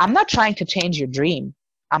I'm not trying to change your dream.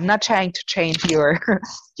 I'm not trying to change your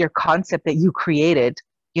concept that you created,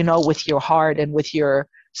 with your heart and with your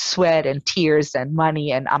sweat and tears and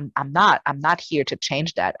money. And I'm not here to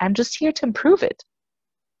change that. I'm just here to improve it.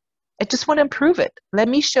 I just want to improve it. Let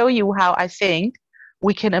me show you how I think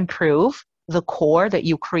we can improve the core that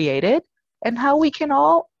you created, and how we can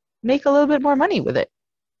all make a little bit more money with it.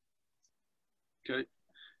 Okay.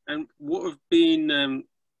 And what have been,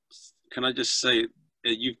 can I just say,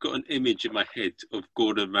 you've got an image in my head of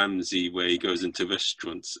Gordon Ramsay where he goes into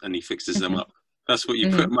restaurants and he fixes them up. That's what you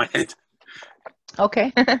put in my head.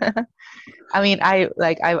 Okay. I mean,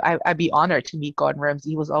 I'd be honored to meet Gordon Ramsay.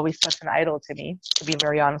 He was always such an idol to me, to be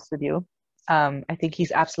very honest with you. I think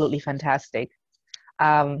he's absolutely fantastic.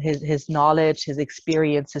 His knowledge, his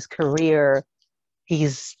experience, his career,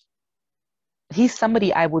 he's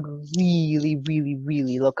somebody I would really, really,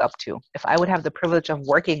 really look up to. If I would have the privilege of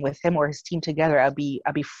working with him or his team together, I'd be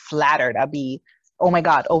flattered. I'd be, oh my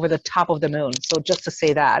God, over the top of the moon. So just to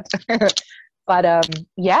say that. But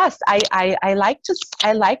yes, I like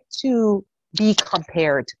to be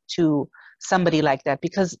compared to somebody like that,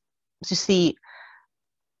 because you see,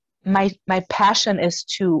 my passion is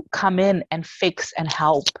to come in and fix and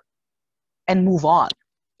help and move on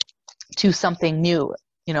to something new,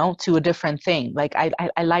 to a different thing. Like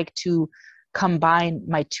I like to combine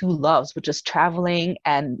my two loves, which is traveling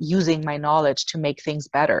and using my knowledge to make things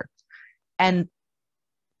better. And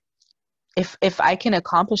if I can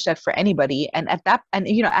accomplish that for anybody, and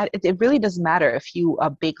it really doesn't matter if you a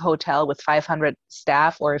big hotel with 500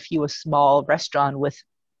 staff, or if you a small restaurant with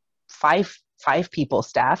five people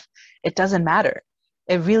staff, it doesn't matter.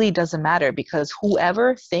 It really doesn't matter, because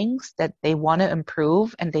whoever thinks that they want to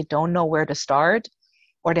improve and they don't know where to start,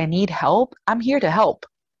 or they need help, I'm here to help.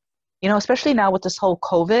 Especially now with this whole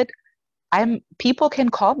COVID, people can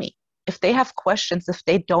call me if they have questions, if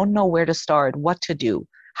they don't know where to start, what to do,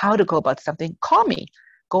 how to go about something. Call me.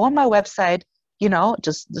 Go on my website,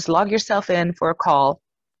 just log yourself in for a call.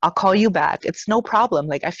 I'll call you back. It's no problem.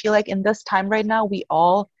 Like, I feel like in this time right now, we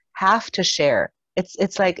all have to share.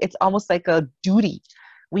 It's almost like a duty.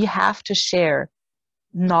 We have to share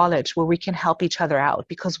knowledge where we can help each other out,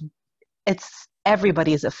 because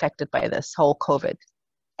everybody is affected by this whole COVID.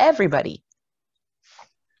 Everybody.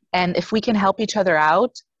 And if we can help each other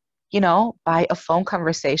out, by a phone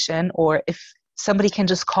conversation, or if somebody can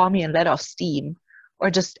just call me and let off steam, or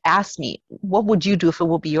just ask me, what would you do if it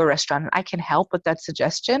will be your restaurant? And I can help with that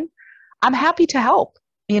suggestion. I'm happy to help.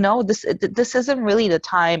 This isn't really the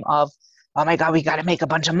time of, oh my God, we got to make a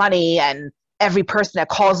bunch of money, and every person that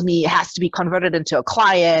calls me has to be converted into a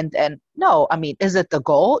client. And no, I mean, is it the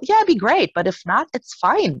goal? Yeah, it'd be great. But if not, it's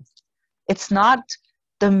fine. It's not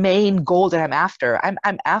the main goal that I'm after.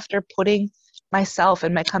 I'm after putting myself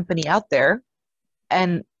and my company out there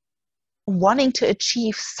and wanting to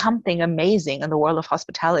achieve something amazing in the world of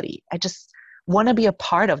hospitality. I just want to be a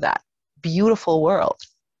part of that beautiful world.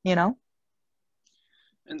 you know?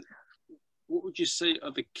 And what would you say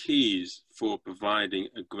are the keys for providing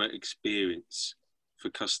a great experience for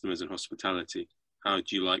customers in hospitality? How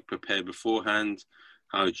do you like prepare beforehand?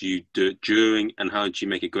 How do you do it during? And how do you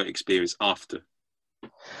make a great experience after?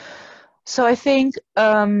 So I think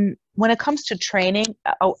when it comes to training,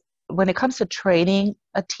 when it comes to training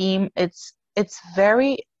a team, it's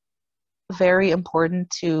very, very important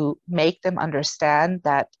to make them understand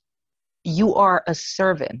that you are a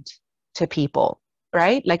servant to people,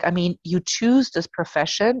 right? Like, I mean, you choose this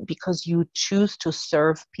profession because you choose to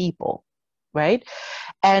serve people, right?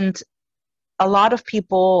 And a lot of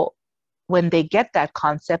people, when they get that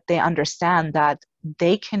concept, they understand that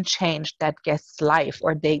they can change that guest's life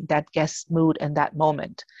or that guest's mood in that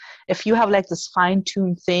moment. If you have like this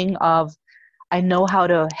fine-tuned thing of, I know how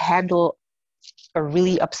to handle a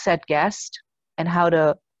really upset guest and how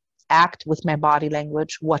to act with my body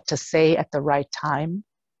language, what to say at the right time,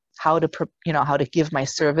 how to how to give my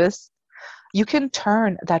service, you can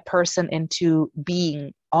turn that person into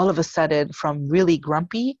being all of a sudden from really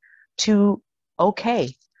grumpy to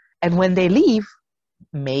okay. And when they leave,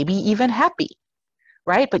 maybe even happy,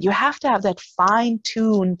 right? But you have to have that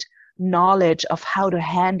fine-tuned knowledge of how to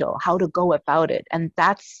handle, how to go about it. And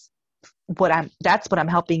that's what I'm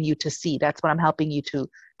helping you to see. That's what I'm helping you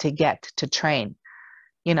to get to train,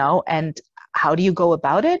 and how do you go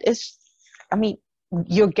about it is, I mean,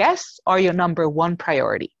 your guests are your number one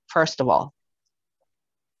priority, first of all,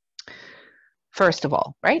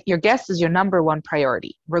 right? Your guest is your number one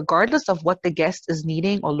priority. Regardless of what the guest is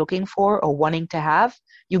needing or looking for or wanting to have,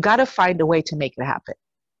 you got to find a way to make it happen.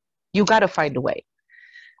 You got to find a way.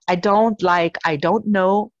 I don't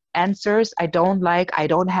know answers. I don't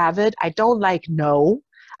have it. I don't like no.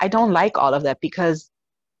 I don't like all of that because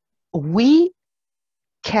we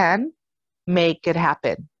can make it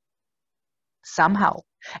happen somehow.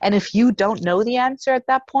 And if you don't know the answer at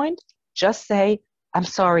that point, just say, I'm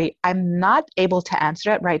sorry, I'm not able to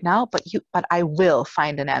answer it right now, but I will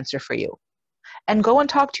find an answer for you. And go and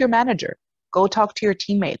talk to your manager. Go talk to your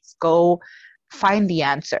teammates. Go find the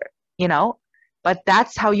answer, But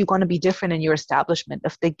that's how you're going to be different in your establishment.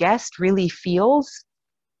 If the guest really feels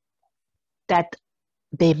that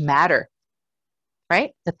they matter,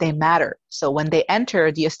 right? That they matter. So when they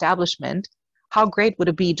enter the establishment, how great would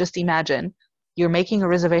it be? Just imagine you're making a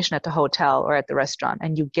reservation at the hotel or at the restaurant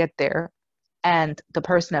and you get there and the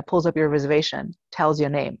person that pulls up your reservation tells your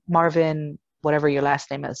name, Marvin, whatever your last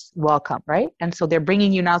name is, welcome, right? And so they're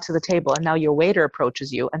bringing you now to the table and now your waiter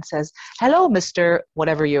approaches you and says, hello, Mr.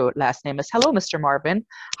 whatever your last name is. Hello, Mr. Marvin.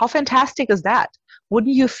 How fantastic is that?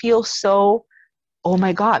 Wouldn't you feel so, oh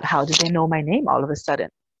my God, how did they know my name all of a sudden?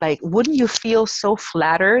 Like, wouldn't you feel so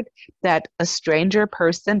flattered that a stranger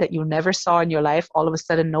person that you never saw in your life all of a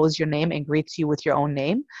sudden knows your name and greets you with your own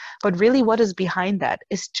name? But really, what is behind that?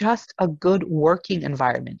 It's just a good working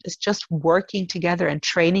environment. It's just working together and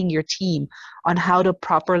training your team on how to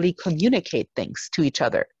properly communicate things to each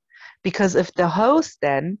other. Because if the host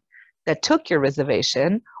then that took your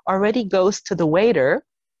reservation already goes to the waiter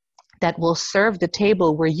that will serve the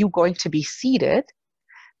table where you're going to be seated,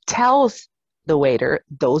 tells the waiter,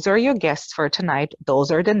 those are your guests for tonight,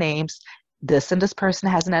 those are the names, this and this person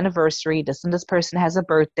has an anniversary, this and this person has a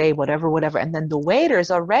birthday, whatever, and then the waiter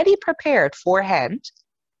is already prepared forehand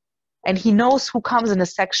and he knows who comes in a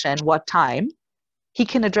section, what time, he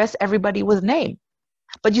can address everybody with name.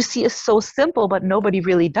 But you see, it's so simple, but nobody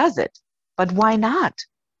really does it. But why not?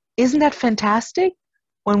 Isn't that fantastic?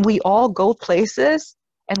 When we all go places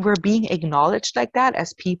and we're being acknowledged like that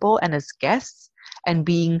as people and as guests and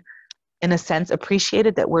being, in a sense,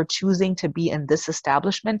 appreciated that we're choosing to be in this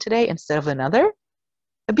establishment today instead of another,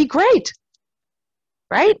 it'd be great,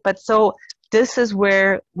 right? But so this is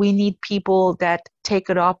where we need people that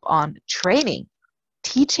take it up on training,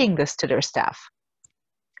 teaching this to their staff,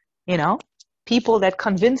 people that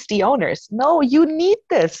convince the owners, no, you need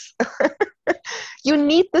this. You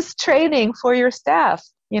need this training for your staff,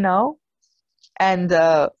 and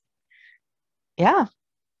yeah.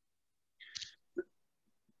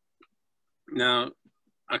 Now,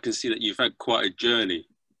 I can see that you've had quite a journey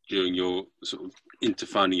during your sort of into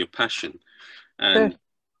finding your passion. And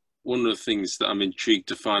one of the things that I'm intrigued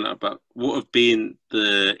to find out about, what have been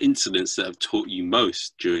the incidents that have taught you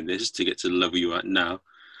most during this to get to the level you're at now?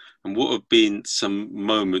 And what have been some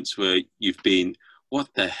moments where you've been, what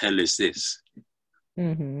the hell is this?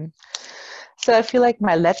 Mm-hmm. So I feel like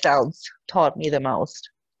my letdowns taught me the most.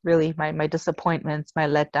 Really, my disappointments, my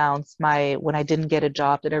letdowns, when I didn't get a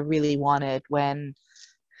job that I really wanted, when,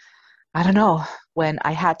 I don't know, when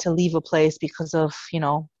I had to leave a place because of,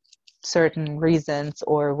 certain reasons,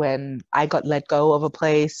 or when I got let go of a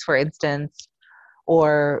place, for instance,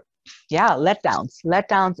 or yeah,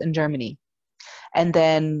 letdowns in Germany. And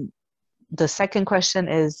then the second question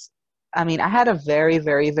is, I mean, I had a very,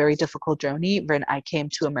 very, very difficult journey when I came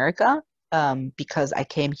to America, because I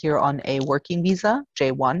came here on a working visa,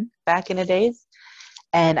 J1 back in the days.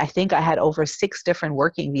 And I think I had over 6 different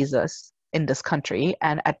working visas in this country.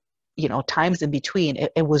 And at, times in between,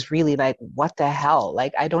 it was really like, what the hell?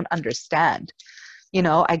 Like, I don't understand.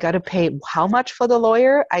 I got to pay how much for the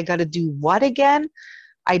lawyer? I got to do what again?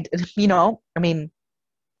 I mean,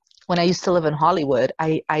 when I used to live in Hollywood,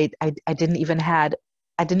 I didn't even had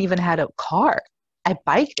a car. I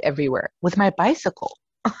biked everywhere with my bicycle.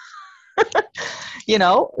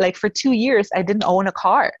 Like for 2 years, I didn't own a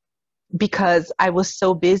car because I was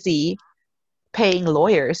so busy paying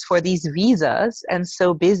lawyers for these visas and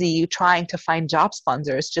so busy trying to find job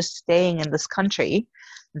sponsors, just staying in this country,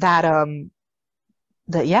 that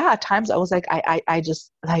yeah, at times I was like, I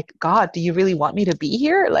just like, God, do you really want me to be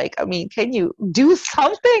here? Like, I mean, can you do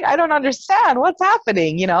something? I don't understand what's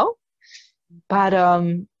happening. But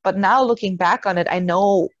now looking back on it, I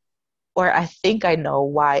know, or I think I know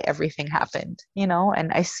why everything happened,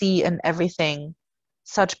 and I see in everything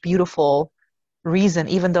such beautiful reason,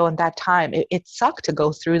 even though in that time it sucked to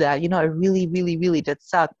go through that, it really, really, really did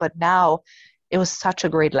suck. But now it was such a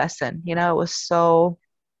great lesson, it was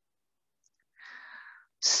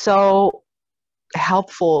so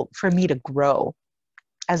helpful for me to grow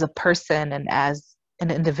as a person and as an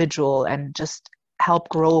individual, and just help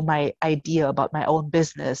grow my idea about my own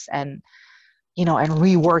business, and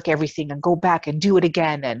rework everything and go back and do it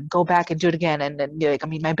again and go back and do it again. And then, like, I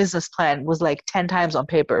mean, my business plan was like 10 times on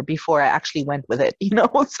paper before I actually went with it,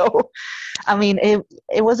 So, I mean,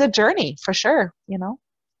 it was a journey for sure,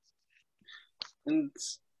 And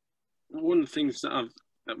one of the things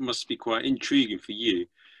that must be quite intriguing for you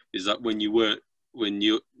is that when you're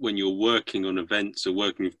working on events or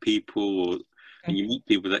working with people, or and you meet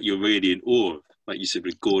people that you're really in awe of, like you said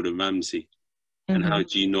with Gordon Ramsay, and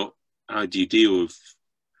how do you deal with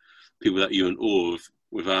people that you're in awe of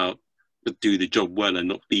without do the job well and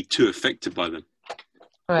not be too affected by them?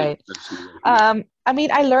 Right. I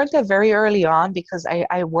mean, I learned that very early on because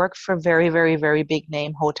I worked for very, very, very big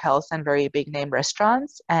name hotels and very big name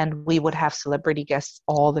restaurants, and we would have celebrity guests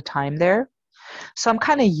all the time there. So I'm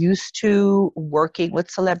kind of used to working with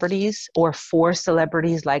celebrities or for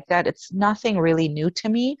celebrities like that. It's nothing really new to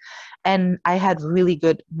me. And I had really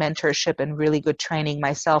good mentorship and really good training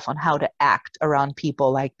myself on how to act around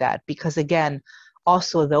people like that. Because again,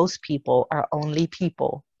 also those people are only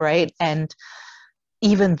people, right? And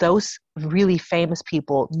even those really famous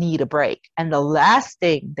people need a break. And the last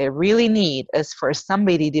thing they really need is for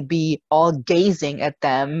somebody to be all gazing at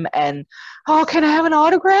them and, oh, can I have an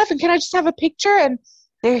autograph? And can I just have a picture? And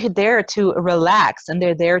they're there to relax, and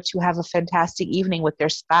they're there to have a fantastic evening with their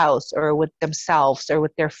spouse or with themselves or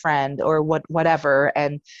with their friend or whatever.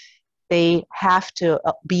 And they have to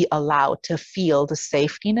be allowed to feel the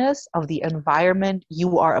safetiness of the environment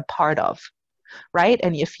you are a part of. Right?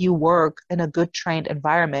 And if you work in a good trained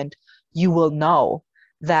environment, you will know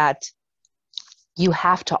that you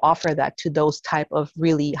have to offer that to those type of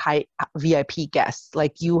really high VIP guests.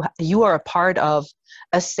 Like you are a part of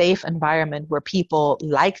a safe environment where people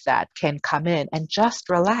like that can come in and just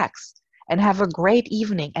relax and have a great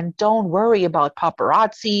evening, and don't worry about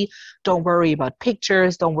paparazzi, don't worry about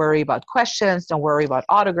pictures, don't worry about questions, don't worry about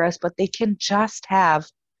autographs, but they can just have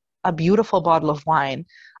a beautiful bottle of wine,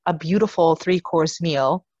 a beautiful 3-course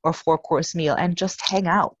meal or 4-course meal, and just hang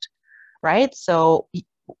out, right? So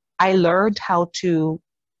I learned how to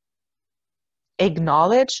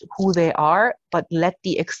acknowledge who they are, but let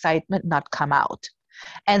the excitement not come out.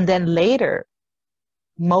 And then later,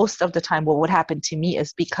 most of the time, what would happen to me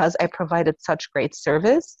is because I provided such great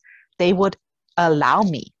service, they would allow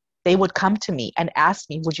me. They would come to me and ask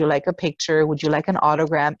me, would you like a picture? Would you like an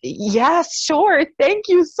autograph? Yes, sure. Thank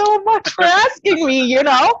you so much for asking me,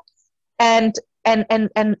 And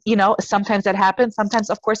sometimes that happens.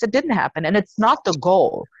 Sometimes, of course, it didn't happen. And it's not the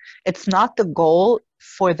goal. It's not the goal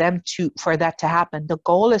for that to happen. The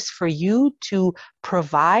goal is for you to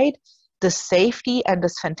provide the safety and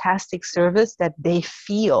this fantastic service that they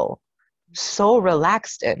feel so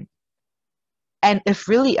relaxed in. And if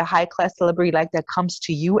really a high-class celebrity like that comes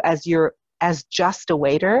to you as just a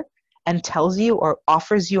waiter and tells you or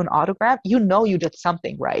offers you an autograph, you did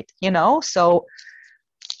something right, So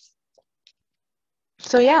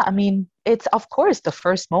yeah, I mean, it's of course the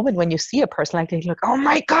first moment when you see a person like that, you're like, oh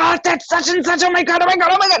my God, that's such and such, oh my God, oh my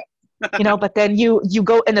God, oh my God. But then you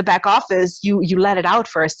go in the back office, you let it out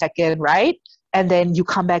for a second, right? and then you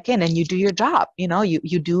come back in and you do your job.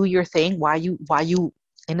 You do your thing while you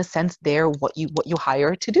in a sense there what you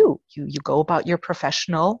hire to do. You go about your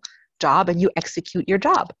professional job and you execute your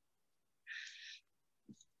job.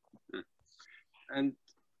 And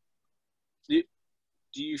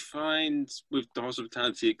do you find with the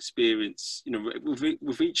hospitality experience,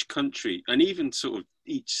 with each country and even sort of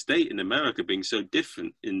each state in America being so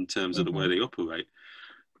different in terms of the way they operate,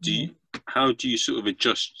 how do you sort of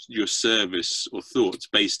adjust your service or thoughts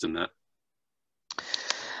based on that?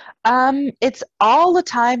 It's all the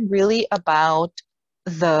time really about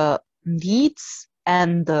the needs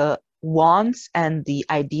and the wants and the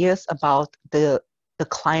ideas about the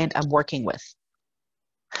client I'm working with.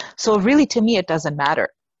 So really, to me, it doesn't matter.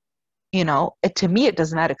 To me, it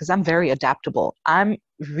doesn't matter because I'm very adaptable. I'm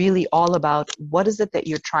really all about what is it that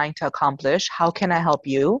you're trying to accomplish? How can I help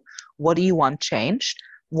you? What do you want changed?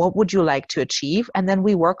 What would you like to achieve? And then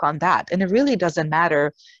we work on that. And it really doesn't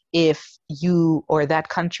matter if you or that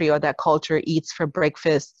country or that culture eats for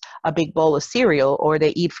breakfast a big bowl of cereal, or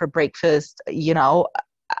they eat for breakfast,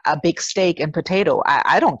 a big steak and potato.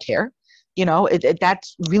 I don't care. That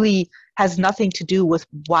really has nothing to do with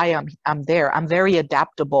why I'm there. I'm very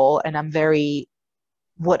adaptable, and I'm very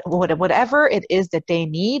whatever it is that they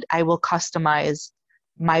need, I will customize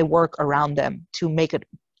my work around them to make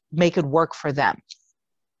it work for them.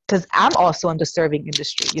 Because I'm also in the serving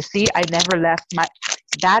industry. You see, I never left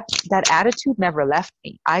that attitude never left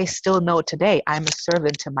me. I still know today I'm a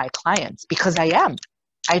servant to my clients because I am.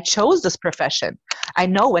 I chose this profession. I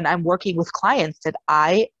know when I'm working with clients that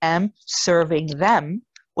I am serving them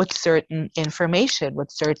with certain information,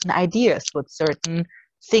 with certain ideas, with certain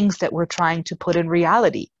things that we're trying to put in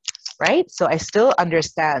reality, right? So I still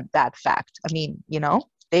understand that fact. I mean,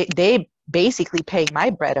 they basically pay my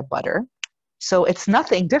bread and butter. So it's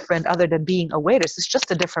nothing different other than being a waitress. It's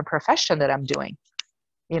just a different profession that I'm doing.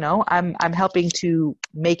 I'm helping to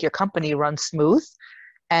make your company run smooth,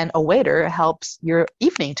 and a waiter helps your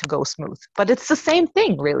evening to go smooth. But it's the same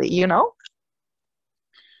thing, really,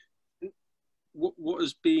 What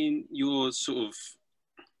has been your sort of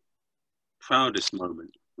proudest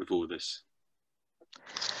moment with all this?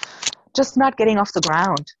 Just not getting off the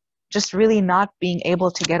ground. Just really not being able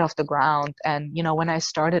to get off the ground. And, when I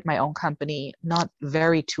started my own company, not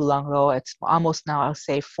very too long ago, it's almost now, I'll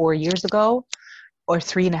say 4 years ago or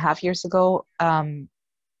 3.5 years ago,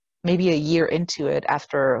 maybe a year into it,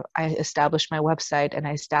 after I established my website and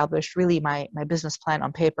I established really my business plan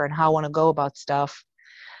on paper and how I want to go about stuff,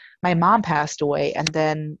 my mom passed away. And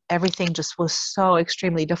then everything just was so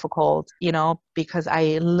extremely difficult, because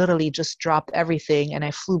I literally just dropped everything and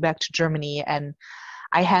I flew back to Germany, and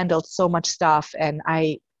I handled so much stuff, and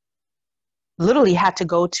I literally had to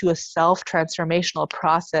go to a self-transformational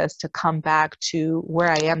process to come back to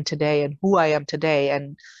where I am today and who I am today.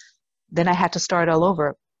 And then I had to start all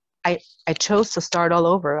over. I chose to start all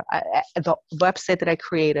over. The website that I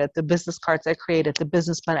created, the business cards I created, the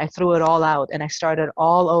business plan, I threw it all out and I started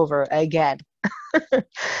all over again,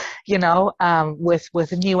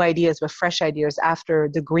 with new ideas, with fresh ideas, after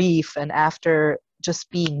the grief and after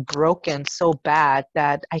just being broken so bad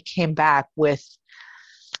that I came back with,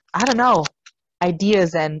 I don't know,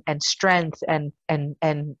 ideas and strength and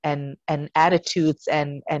attitudes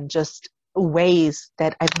and just ways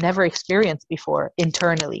that I've never experienced before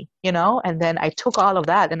internally, and then I took all of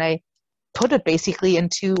that and I put it basically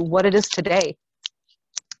into what it is today.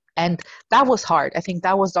 And that was hard. I think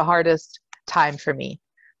that was the hardest time for me,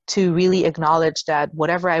 to really acknowledge that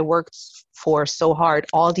whatever I worked for so hard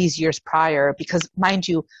all these years prior, because mind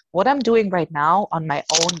you, what I'm doing right now on my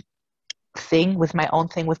own thing, with my own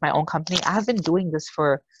company, I've been doing this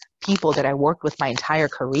for people that I worked with my entire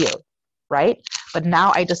career, right? But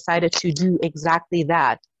now I decided to do exactly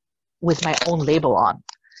that with my own label on.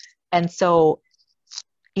 And so,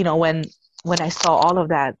 when I saw all of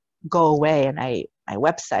that go away, and my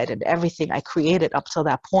website and everything I created up till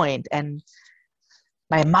that point, and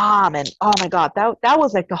my mom, and oh my God, that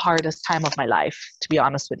was like the hardest time of my life, to be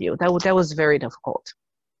honest with you. That was very difficult.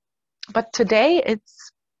 But today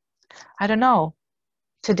I don't know.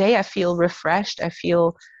 Today I feel refreshed. I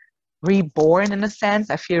feel reborn in a sense.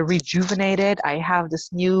 I feel rejuvenated. I have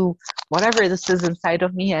this new, whatever this is inside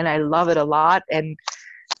of me, and I love it a lot. And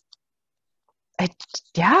I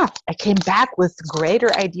came back with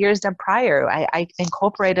greater ideas than prior. I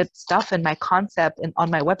incorporated stuff in my concept and on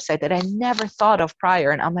my website that I never thought of prior.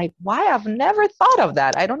 And I'm like, why? I've never thought of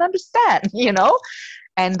that. I don't understand,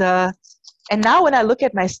 And now when I look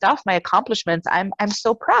at my stuff, my accomplishments, I'm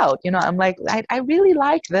so proud. I'm like, I really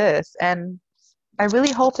like this. And I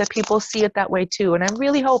really hope that people see it that way too. And I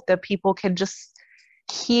really hope that people can just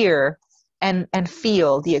hear and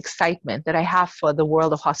feel the excitement that I have for the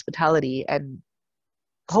world of hospitality. And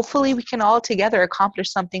hopefully we can all together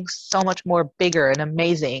accomplish something so much more bigger and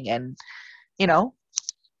amazing. And, you know,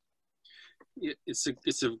 Yeah, it's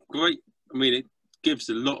a great. I mean, it gives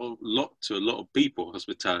lot to a lot of people,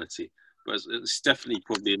 hospitality, but it's definitely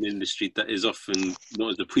probably an industry that is often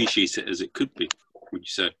not as appreciated as it could be. Would you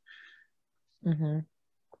say? hmm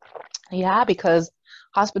yeah, because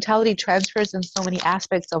hospitality transfers in so many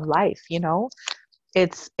aspects of life, you know.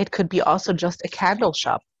 It could be also just a candle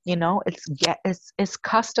shop, you know. It's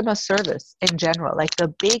customer service in general. Like the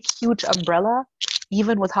big huge umbrella,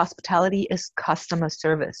 even with hospitality, is customer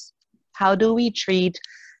service. How do we treat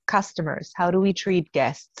customers? How do we treat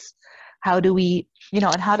guests? How do we, you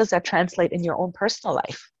know, and how does that translate in your own personal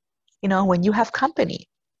life? You know, when you have company,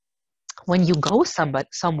 when you go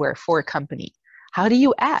somewhere for a company, how do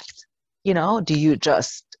you act? You know, do you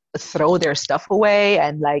just throw their stuff away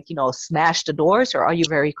and, like, you know, smash the doors, or are you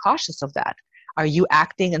very cautious of that? Are you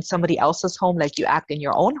acting in somebody else's home like you act in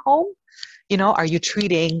your own home? You know, are you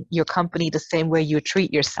treating your company the same way you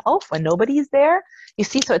treat yourself when nobody's there? You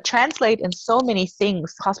see, so it translates in so many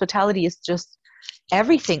things. Hospitality is just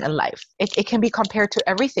everything in life. It can be compared to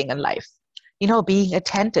everything in life. You know, being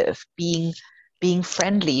attentive, being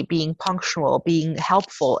friendly, being punctual, being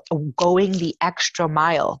helpful, going the extra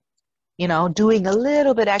mile, you know, doing a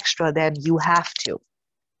little bit extra than you have to,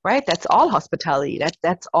 right? That's all hospitality.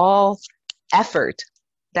 That's all effort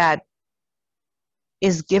that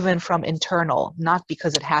is given from internal, not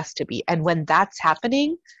because it has to be. And when that's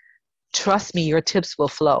happening, trust me, your tips will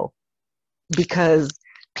flow, because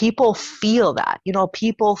people feel that. You know,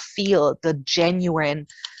 people feel the genuine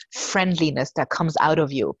friendliness that comes out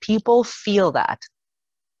of you. People feel that.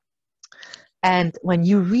 And when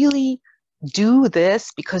you really do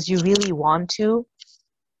this because you really want to,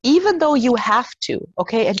 even though you have to,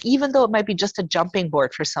 okay, and even though it might be just a jumping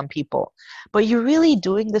board for some people, but you're really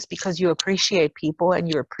doing this because you appreciate people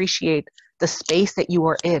and you appreciate the space that you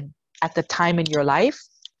are in at the time in your life,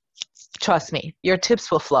 trust me, your tips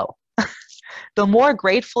will flow. The more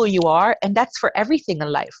grateful you are, and that's for everything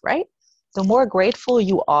in life, right? The more grateful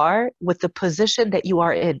you are with the position that you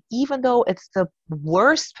are in, even though it's the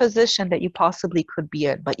worst position that you possibly could be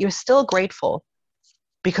in, but you're still grateful.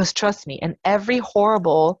 Because trust me, in every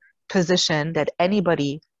horrible position that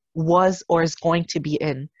anybody was or is going to be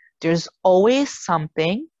in, there's always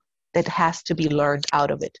something that has to be learned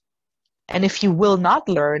out of it. And if you will not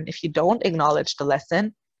learn, if you don't acknowledge the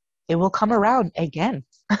lesson, it will come around again.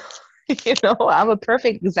 You know, I'm a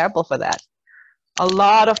perfect example for that. A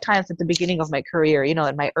lot of times at the beginning of my career, you know,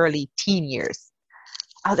 in my early teen years,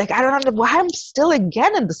 I was like, I don't know why I'm still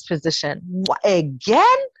again in this position.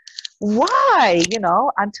 Again? Why? You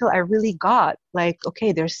know, until I really got like,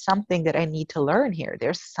 okay, there's something that I need to learn here.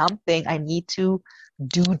 There's something I need to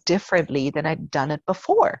do differently than I'd done it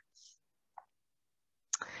before.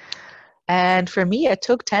 And for me, it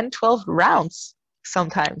took 10, 12 rounds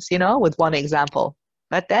sometimes, you know, with one example.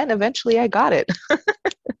 But then eventually I got it.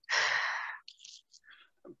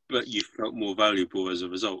 But you felt more valuable as a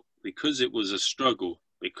result because it was a struggle,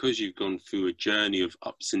 because you've gone through a journey of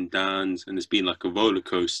ups and downs and it's been like a roller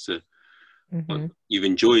coaster. Mm-hmm. You've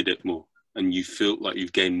enjoyed it more and you feel like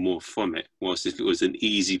you've gained more from it. Whilst if it was an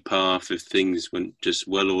easy path, if things went just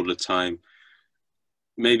well all the time,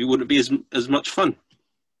 maybe it wouldn't be as much fun.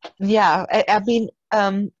 Yeah, I mean,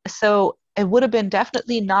 so it would have been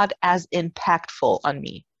definitely not as impactful on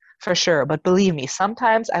me, for sure. But believe me,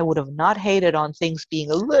 sometimes I would have not hated on things being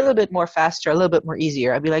a little bit more faster, a little bit more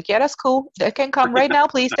easier. I'd be like, yeah, that's cool. That can come right now,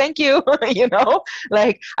 please. Thank you. You know,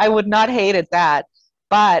 like I would not hate it that.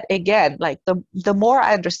 But again, like the more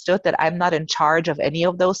I understood that I'm not in charge of any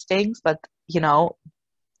of those things, but you know,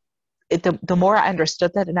 the more I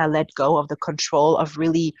understood that and I let go of the control of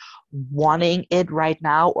really wanting it right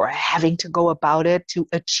now or having to go about it to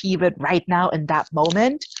achieve it right now in that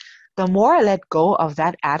moment, the more I let go of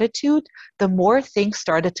that attitude, the more things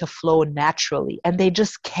started to flow naturally and they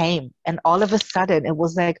just came. And all of a sudden it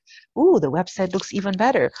was like, ooh, the website looks even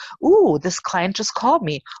better. Ooh, this client just called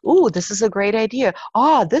me. Ooh, this is a great idea.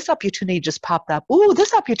 Oh, this opportunity just popped up. Ooh,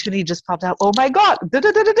 this opportunity just popped up. Oh my God.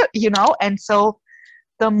 You know, and so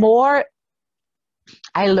the more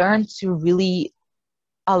I learned to really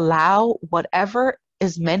allow whatever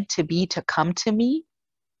is meant to be to come to me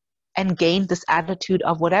and gain this attitude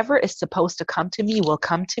of whatever is supposed to come to me will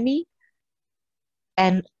come to me,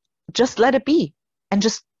 and just let it be and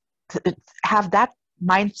just have that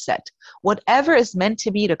mindset. Whatever is meant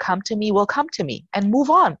to be to come to me will come to me, and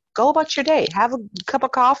move on. Go about your day. Have a cup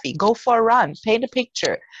of coffee. Go for a run. Paint a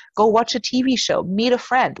picture. Go watch a TV show. Meet a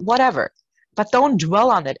friend. Whatever. but don't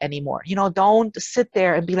dwell on it anymore. Don't sit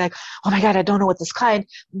there and be like, oh my God, I don't know what's going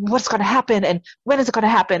to happen, and when is it going to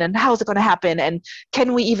happen, and how is it going to happen, and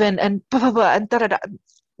can we even, and blah, blah, blah, and da, da, da.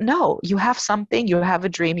 No, you have something, you have a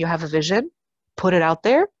dream, you have a vision, put it out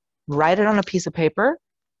there, write it on a piece of paper,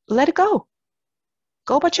 let it go.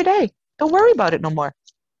 Go about your day. Don't worry about it no more.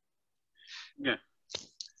 Yeah.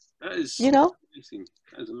 That is amazing.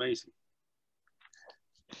 That is amazing.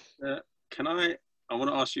 I want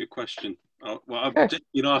to ask you a question. I've Sure. just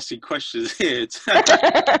been asking questions here.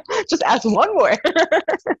 Just ask one more.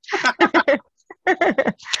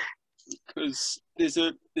 Because there's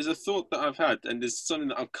a thought that I've had, and there's something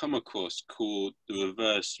that I've come across called the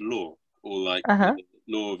reverse law, or like the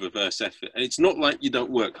law of reverse effort. And it's not like you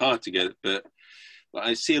don't work hard to get it, but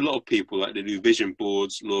I see a lot of people, like, they do vision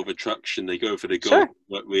boards, law of attraction, they go for the goal,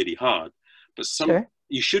 work really hard. But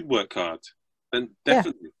you should work hard, and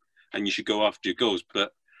definitely, and you should go after your goals.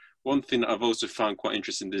 But one thing that I've also found quite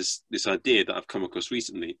interesting is this idea that I've come across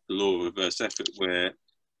recently, the law of reverse effort,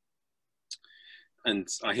 and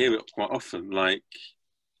I hear it quite often, like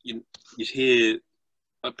you hear,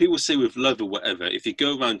 like, people say with love or whatever, if you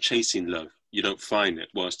go around chasing love, you don't find it.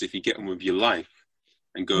 Whilst if you get on with your life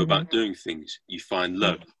and go about doing things, you find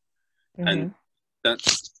love. And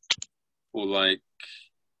that's, or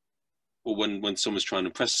when someone's trying to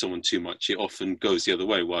impress someone too much, it often goes the other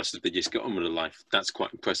way. Whilst if they just get on with their life, that's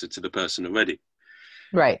quite impressive to the person already.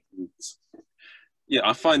 Right. Yeah,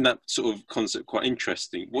 I find that sort of concept quite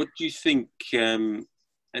interesting. What do you think, and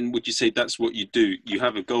would you say that's what you do? You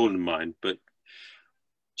have a goal in mind, but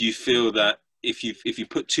do you feel that if you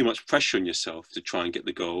put too much pressure on yourself to try and get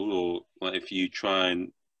the goal, or like if you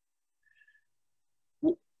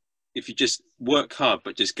just work hard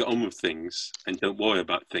but just get on with things and don't worry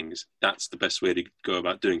about things, that's the best way to go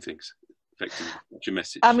about doing things effectively? What's your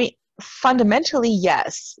message? I mean, fundamentally,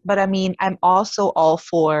 yes. But I mean, I'm also all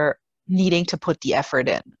for needing to put the effort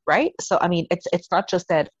in, right? So I mean, it's not just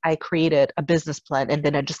that I created a business plan and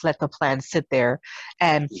then I just let the plan sit there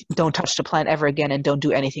and don't touch the plan ever again and don't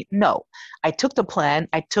do anything. No, I took the plan,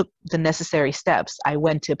 I took the necessary steps. I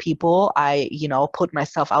went to people, I put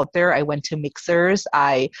myself out there, I went to mixers,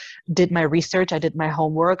 I did my research, I did my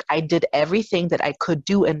homework, I did everything that I could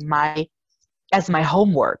do as my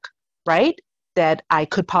homework, right? That I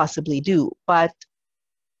could possibly do, but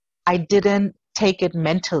I didn't take it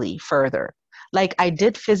mentally further. Like, I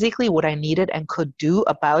did physically what I needed and could do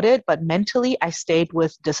about it, but mentally I stayed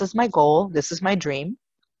with, this is my goal, this is my dream,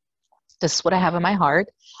 this is what I have in my heart.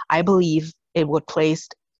 I believe it was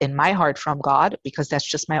placed in my heart from God, because that's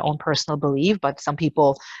just my own personal belief, but some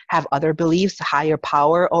people have other beliefs, higher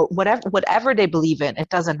power, or whatever they believe in, it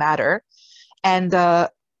doesn't matter. And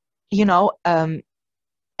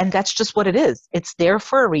and that's just what it is. It's there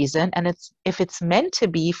for a reason. And if it's meant to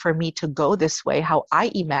be for me to go this way, how I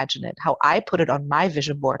imagine it, how I put it on my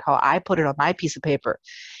vision board, how I put it on my piece of paper,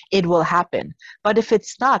 it will happen. But if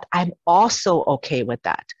it's not, I'm also okay with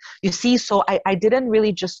that. You see, so I didn't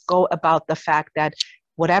really just go about the fact that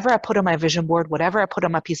whatever I put on my vision board, whatever I put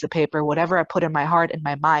on my piece of paper, whatever I put in my heart and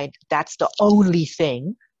my mind, that's the only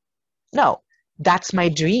thing. No, that's my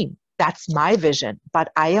dream. That's my vision.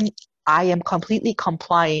 But I am completely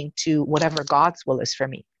complying to whatever God's will is for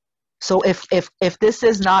me. So if this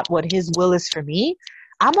is not what his will is for me,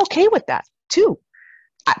 I'm okay with that too.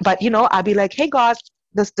 But I'll be like, hey God,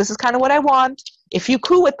 this is kind of what I want. If you're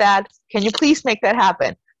cool with that, can you please make that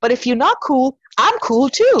happen? But if you're not cool, I'm cool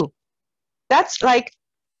too. That's like,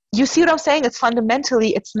 you see what I'm saying? It's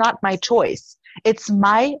fundamentally, it's not my choice. It's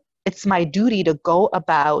my duty to go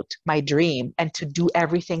about my dream and to do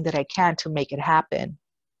everything that I can to make it happen.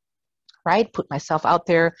 Right? Put myself out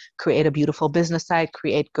there, create a beautiful business site,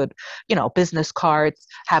 create good, business cards,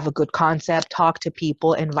 have a good concept, talk to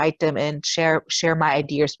people, invite them in, share my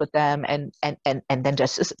ideas with them, and then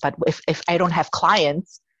but if I don't have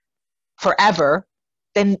clients forever,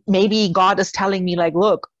 then maybe God is telling me, like,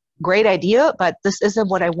 look, great idea, but this isn't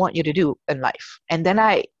what I want you to do in life. And then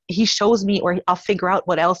he shows me, or I'll figure out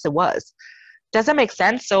what else it was. Does that make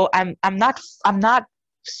sense? So I'm not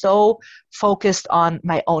so focused on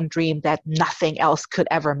my own dream that nothing else could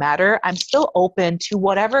ever matter. I'm still open to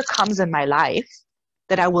whatever comes in my life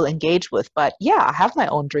that I will engage with. But yeah, I have my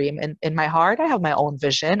own dream in my heart. I have my own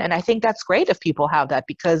vision. And I think that's great if people have that,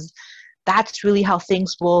 because that's really how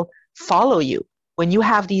things will follow you. When you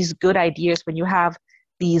have these good ideas, when you have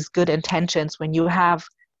these good intentions, when you have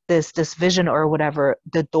this vision or whatever,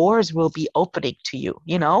 the doors will be opening to you,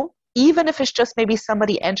 even if it's just maybe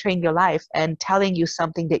somebody entering your life and telling you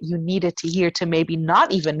something that you needed to hear to maybe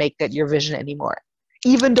not even make that your vision anymore,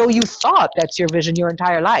 even though you thought that's your vision your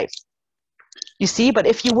entire life. You see, but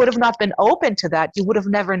if you would have not been open to that, you would have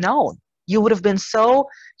never known. You would have been so,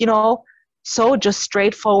 you know, so just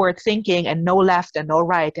straightforward thinking and no left and no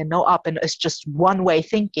right and no up, and it's just one way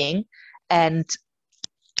thinking. And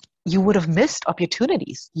you would have missed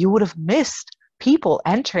opportunities. You would have missed people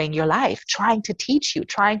entering your life, trying to teach you,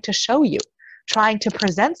 trying to show you, trying to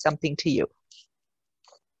present something to you.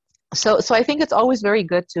 So I think it's always very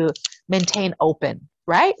good to maintain open,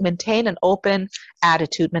 right? Maintain an open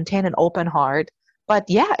attitude, maintain an open heart. But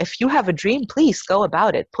yeah, if you have a dream, please go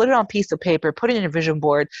about it. Put it on a piece of paper, put it in a vision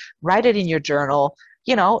board, write it in your journal,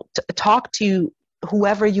 talk to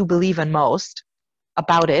whoever you believe in most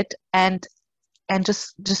about it, and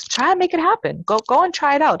just try and make it happen. Go and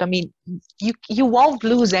try it out. I mean, you won't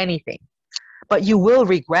lose anything, but you will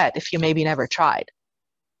regret if you maybe never tried.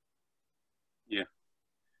 Yeah.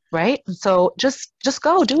 Right? So just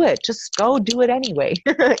go do it. Just go do it anyway.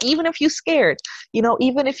 Even if you're scared,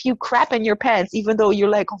 even if you crap in your pants, even though you're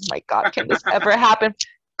like, oh my God, can this ever happen?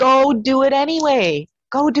 Go do it anyway.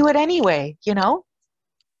 Go do it anyway,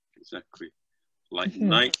 Exactly. Like Mm-hmm.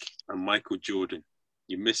 Nike and Michael Jordan.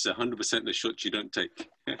 You miss 100% of the shots you don't take.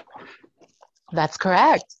 That's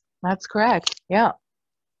correct. That's correct. Yeah.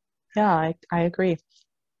 Yeah, I agree.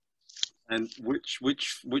 And which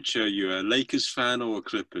are you, a Lakers fan or a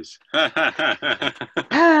Clippers? I'm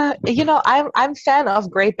fan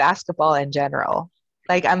of great basketball in general.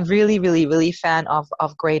 Like I'm really, really, really fan of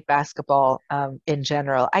great basketball in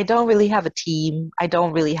general. I don't really have a team. I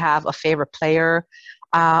don't really have a favorite player.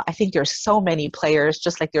 I think there's so many players,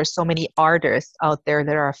 just like there's so many artists out there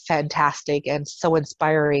that are fantastic and so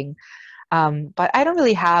inspiring. But I don't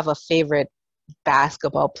really have a favorite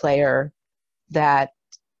basketball player that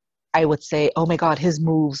I would say, oh my God, his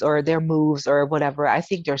moves or their moves or whatever. I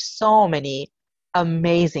think there's so many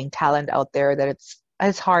amazing talent out there that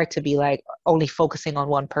it's hard to be like only focusing on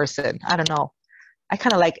one person. I don't know. I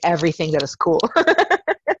kind of like everything that is cool.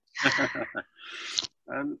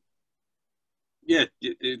 Yeah,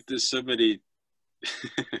 there's so many.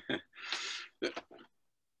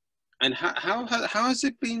 And how has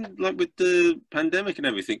it been like with the pandemic and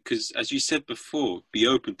everything? Because as you said before, be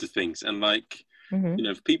open to things, and like hmm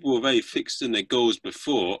if people were very fixed in their goals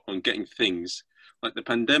before on getting things, like the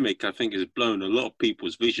pandemic, I think has blown a lot of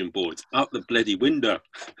people's vision boards out the bloody window.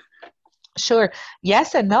 Sure.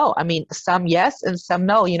 Yes and no. I mean, some yes and some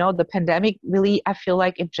no. The pandemic really, I feel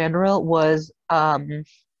like in general was a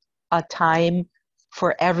time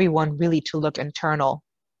for everyone really to look internal.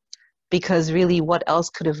 Because really, what else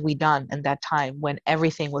could have we done in that time when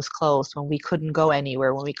everything was closed, when we couldn't go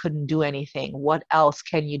anywhere, when we couldn't do anything? What else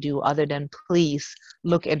can you do other than please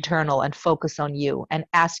look internal and focus on you and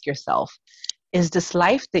ask yourself, is this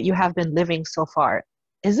life that you have been living so far,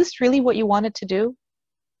 is this really what you wanted to do?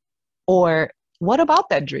 Or what about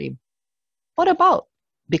that dream? What about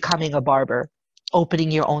becoming a barber,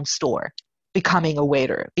 opening your own store, becoming a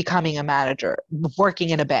waiter, becoming a manager, working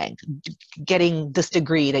in a bank, getting this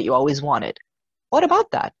degree that you always wanted? What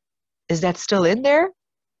about that? Is that still in there?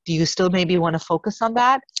 Do you still maybe want to focus on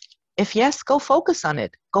that? If yes, go focus on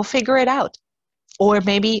it. Go figure it out. Or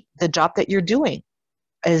maybe the job that you're doing,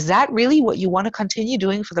 is that really what you want to continue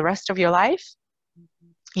doing for the rest of your life?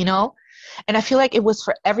 You know? And I feel like it was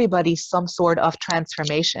for everybody some sort of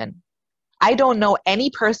transformation. I don't know any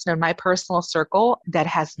person in my personal circle that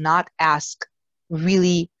has not asked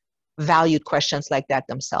really valued questions like that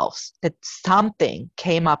themselves. That something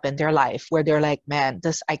came up in their life where they're like, man,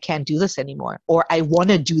 I can't do this anymore, or I want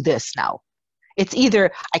to do this now. It's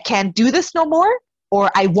either I can't do this no more, or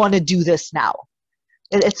I want to do this now.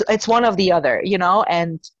 It's one of the other,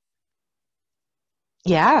 and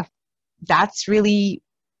yeah, that's really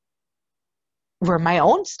where my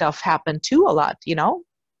own stuff happened too a lot,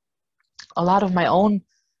 a lot of my own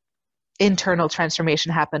internal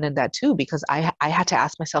transformation happened in that too, because I had to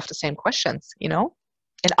ask myself the same questions, in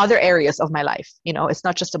other areas of my life. It's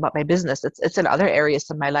not just about my business, it's in other areas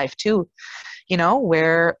of my life too,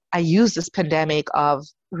 where I use this pandemic of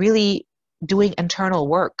really doing internal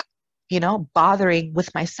work, bothering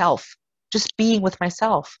with myself, just being with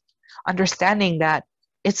myself, understanding that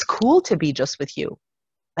it's cool to be just with you.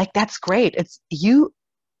 Like, that's great. It's you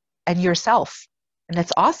and yourself, and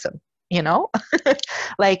it's awesome.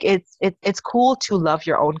 Like it's cool to love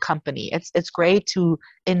your own company. It's great to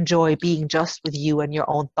enjoy being just with you and your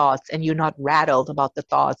own thoughts, and you're not rattled about the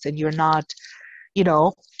thoughts, and you're not,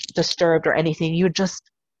 disturbed or anything. You're just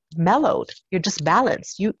mellowed. You're just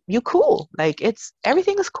balanced. You cool. Like,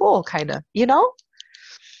 everything is cool, kind of.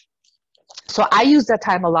 So I use that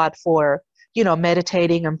time a lot for,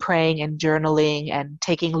 meditating and praying and journaling and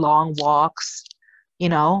taking long walks,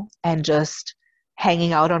 and just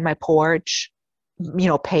hanging out on my porch,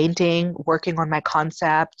 painting, working on my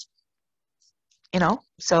concept,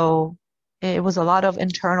 so it was a lot of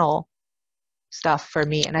internal stuff for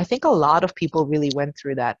me. And I think a lot of people really went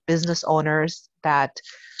through that. Business owners that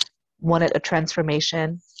wanted a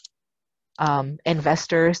transformation,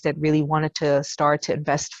 investors that really wanted to start to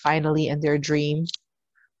invest finally in their dream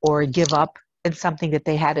or give up in something that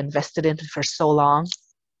they had invested in for so long.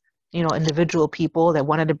 Individual people that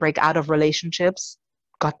wanted to break out of relationships,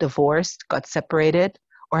 got divorced, got separated,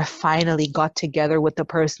 or finally got together with the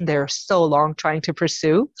person they're so long trying to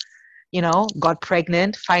pursue, got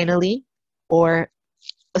pregnant finally, or,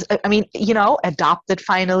 adopted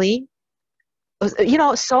finally.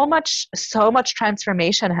 So much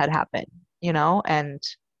transformation had happened, and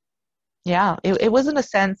yeah, it was in a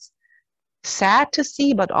sense sad to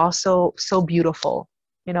see, but also so beautiful,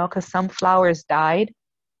 because some flowers died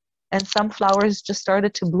and some flowers just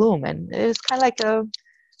started to bloom, and it was kind of like a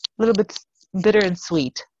little bit bitter and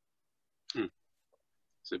sweet.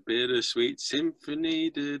 It's a bittersweet symphony.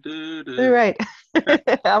 Da, da, da. Right.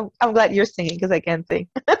 I'm glad you're singing because I can't sing.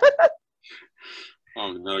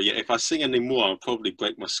 Oh no, yeah. If I sing anymore, I'll probably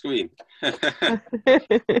break my screen.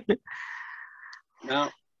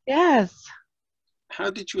 Now, Yes. how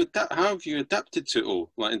did you adapt? How have you adapted to it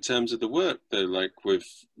all? Like in terms of the work, though, like with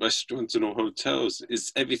restaurants and all hotels,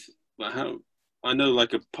 is everything like how? I know,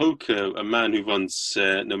 like a man who runs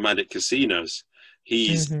nomadic casinos.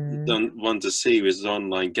 He's Hmm. done one to see his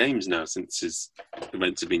online games now since his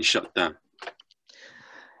events have been shut down.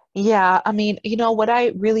 Yeah, I mean, what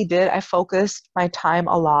I really did, I focused my time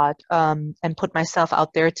a lot, and put myself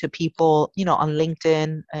out there to people, on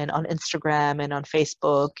LinkedIn and on Instagram and on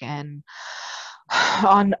Facebook and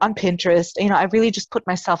on Pinterest. I really just put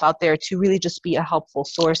myself out there to really just be a helpful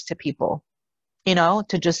source to people,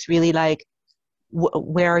 to just really like,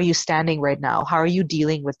 where are you standing right now? How are you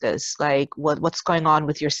dealing with this? Like, what's going on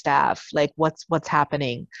with your staff? Like, what's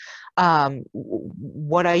happening?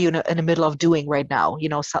 What are you in the middle of doing right now?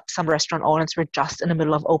 Some restaurant owners were just in the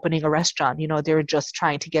middle of opening a restaurant. They're just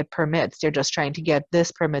trying to get permits. They're just trying to get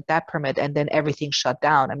this permit, that permit, and then everything shut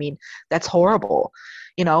down. I mean, that's horrible.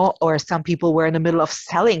 Or some people were in the middle of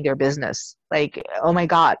selling their business. Like, oh my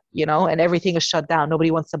God, and everything is shut down.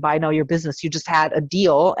 Nobody wants to buy now your business. You just had a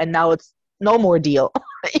deal and now it's no more deal,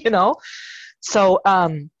 you know? So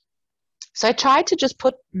I tried to just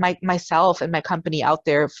put myself and my company out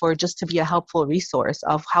there for just to be a helpful resource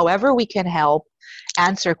of however we can help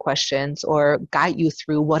answer questions or guide you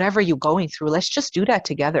through whatever you're going through. Let's just do that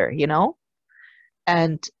together,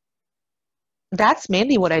 And that's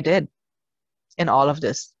mainly what I did in all of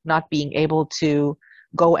this, not being able to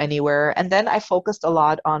go anywhere. And then I focused a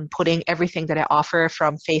lot on putting everything that I offer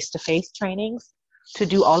from face-to-face trainings to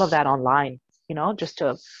do all of that online, just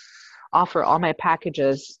to offer all my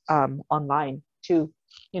packages online too,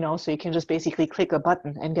 so you can just basically click a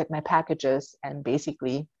button and get my packages and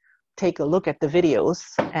basically take a look at the videos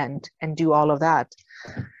and do all of that.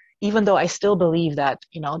 Even though I still believe that,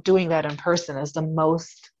 doing that in person is the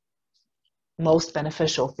most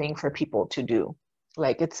beneficial thing for people to do.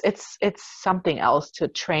 Like it's something else to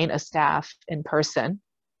train a staff in person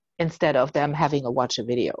instead of them having to watch a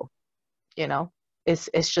video.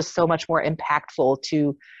 It's just so much more impactful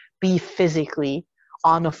to be physically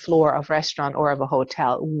on the floor of a restaurant or of a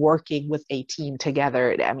hotel working with a team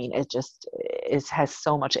together. I mean, it has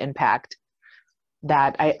so much impact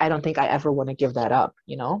that I don't think I ever want to give that up,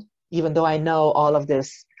 even though I know all of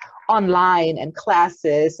this online and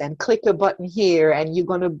classes and click a button here and you're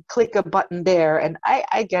going to click a button there. And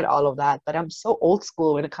I get all of that, but I'm so old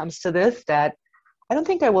school when it comes to this that I don't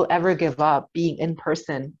think I will ever give up being in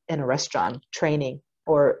person in a restaurant training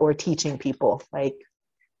or teaching people. Like,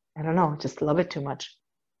 I don't know, just love it too much.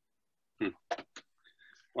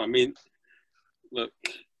 I mean, look,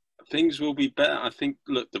 things will be better. I think,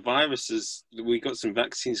 look, the viruses, we got some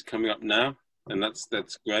vaccines coming up now, and that's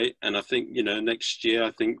great. And I think, next year,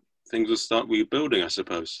 I think things will start rebuilding, I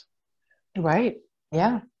suppose. Right.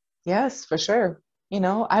 Yeah. Yes, for sure.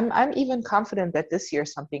 I'm even confident that this year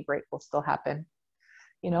something great will still happen.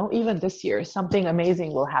 Even this year, something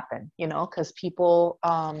amazing will happen, because people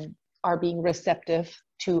are being receptive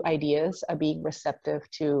to ideas, are being receptive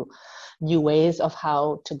to new ways of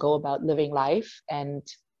how to go about living life. And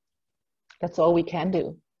that's all we can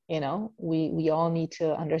do. We all need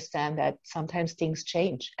to understand that sometimes things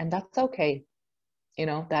change and that's okay.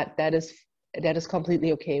 That is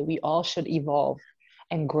completely okay. We all should evolve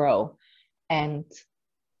and grow. And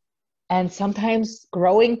sometimes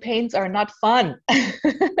growing pains are not fun.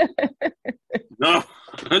 No,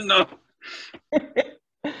 no.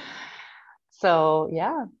 So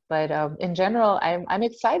yeah, but in general, I'm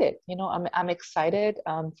excited. You know, I'm excited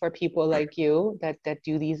for people like you that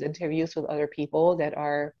do these interviews with other people that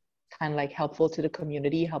are kind of like helpful to the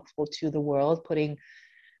community, helpful to the world, putting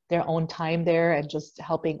their own time there and just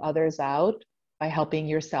helping others out by helping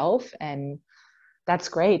yourself. And that's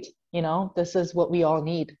great. You know, this is what we all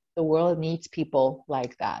need. The world needs people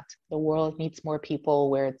like that. The world needs more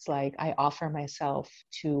people where it's like I offer myself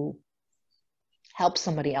to help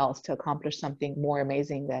somebody else to accomplish something more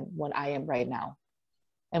amazing than what I am right now.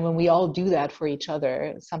 And when we all do that for each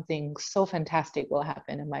other, something so fantastic will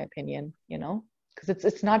happen, in my opinion, you know? Because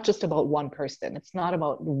it's not just about one person. It's not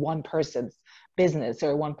about one person's business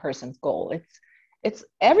or one person's goal. It's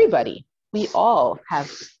everybody. We all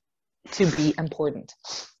have to be important.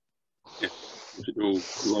 Yeah, we should all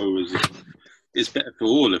grow it's better for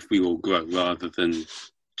all if we all grow rather than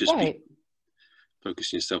just right. be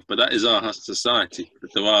focusing yourself. But that is our society.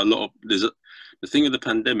 There are the thing with the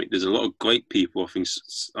pandemic, there's a lot of great people.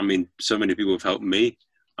 I mean, so many people have helped me.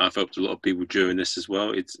 I've helped a lot of people during this as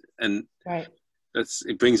well. Right.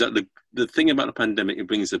 It brings out the thing about the pandemic, it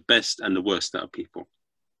brings the best and the worst out of people.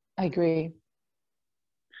 I agree.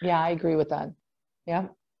 Yeah, I agree with that. Yeah.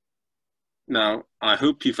 Now, I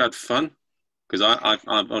hope you've had fun, because I've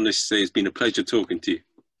honestly say it's been a pleasure talking to you.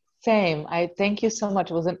 Same. I thank you so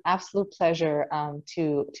much. It was an absolute pleasure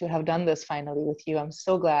to have done this finally with you. I'm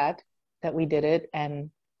so glad that we did it,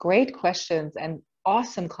 and great questions and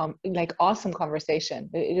awesome awesome conversation.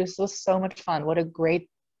 It was so much fun. What a great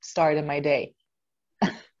start in my day.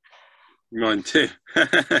 Mine too.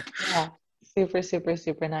 Yeah, super, super,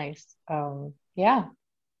 super nice. Yeah.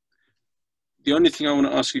 The only thing I want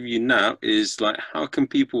to ask of you now is, like, how can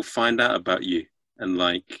people find out about you and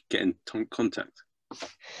like get in contact?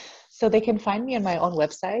 So they can find me on my own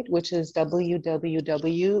website, which is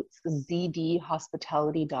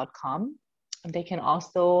www.zdhospitality.com. And they can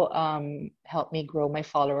also help me grow my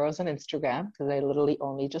followers on Instagram, because I literally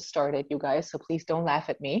only just started, you guys. So please don't laugh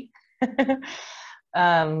at me.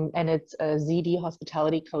 And it's ZD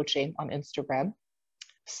Hospitality Coaching on Instagram.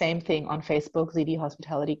 Same thing on Facebook, ZD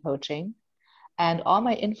Hospitality Coaching. And all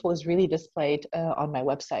my info is really displayed on my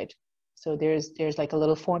website. So there's like a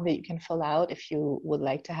little form that you can fill out if you would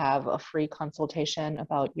like to have a free consultation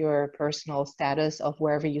about your personal status of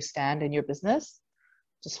wherever you stand in your business.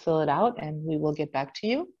 Just fill it out and we will get back to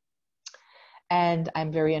you. And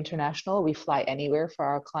I'm very international. We fly anywhere for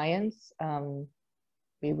our clients.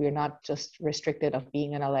 We're not just restricted of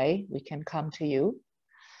being in LA. We can come to you.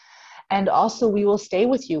 And also we will stay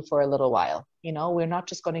with you for a little while. You know, we're not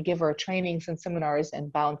just going to give our trainings and seminars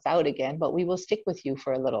and bounce out again, but we will stick with you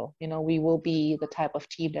for a little. You know, we will be the type of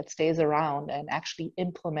team that stays around and actually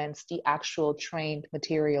implements the actual trained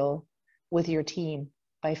material with your team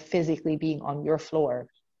by physically being on your floor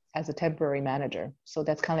as a temporary manager. So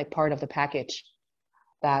that's kind of like part of the package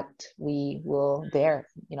that we will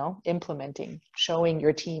you know, implementing, showing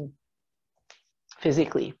your team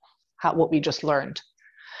physically what we just learned.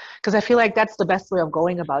 Because I feel like that's the best way of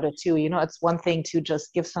going about it too. You know, it's one thing to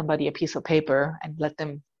just give somebody a piece of paper and let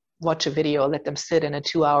them watch a video, let them sit in a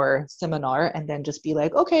 2-hour seminar and then just be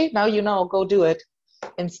like, okay, now you know, go do it.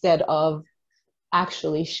 Instead of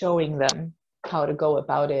actually showing them how to go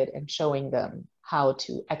about it and showing them how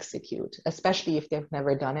to execute, especially if they've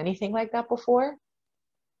never done anything like that before.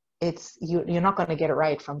 You're not going to get it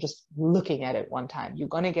right from just looking at it one time. You're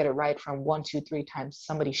going to get it right from 1, 2, 3 times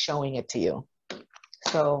somebody showing it to you.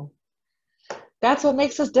 So that's what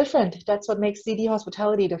makes us different. That's what makes ZD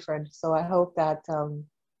Hospitality different. So I hope that,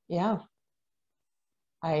 yeah,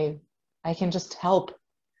 I can just help.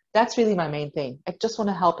 That's really my main thing. I just want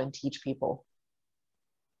to help and teach people.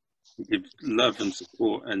 Give love and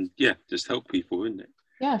support and, yeah, just help people, isn't it?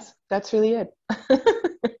 Yes, that's really it.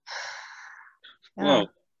 Yeah. Well,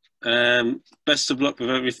 best of luck with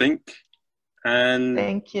everything. And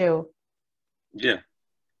thank you. Yeah.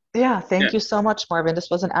 Yeah, thank you so much, Marvin. This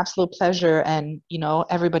was an absolute pleasure. And, you know,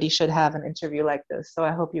 everybody should have an interview like this. So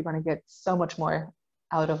I hope you're going to get so much more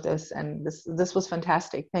out of this. And this was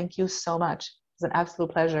fantastic. Thank you so much. It's an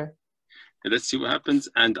absolute pleasure. Let's see what happens.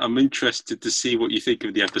 And I'm interested to see what you think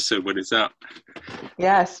of the episode when it's out.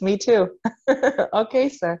 Yes, me too. Okay,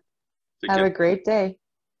 sir. Have a great day.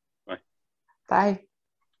 Bye. Bye.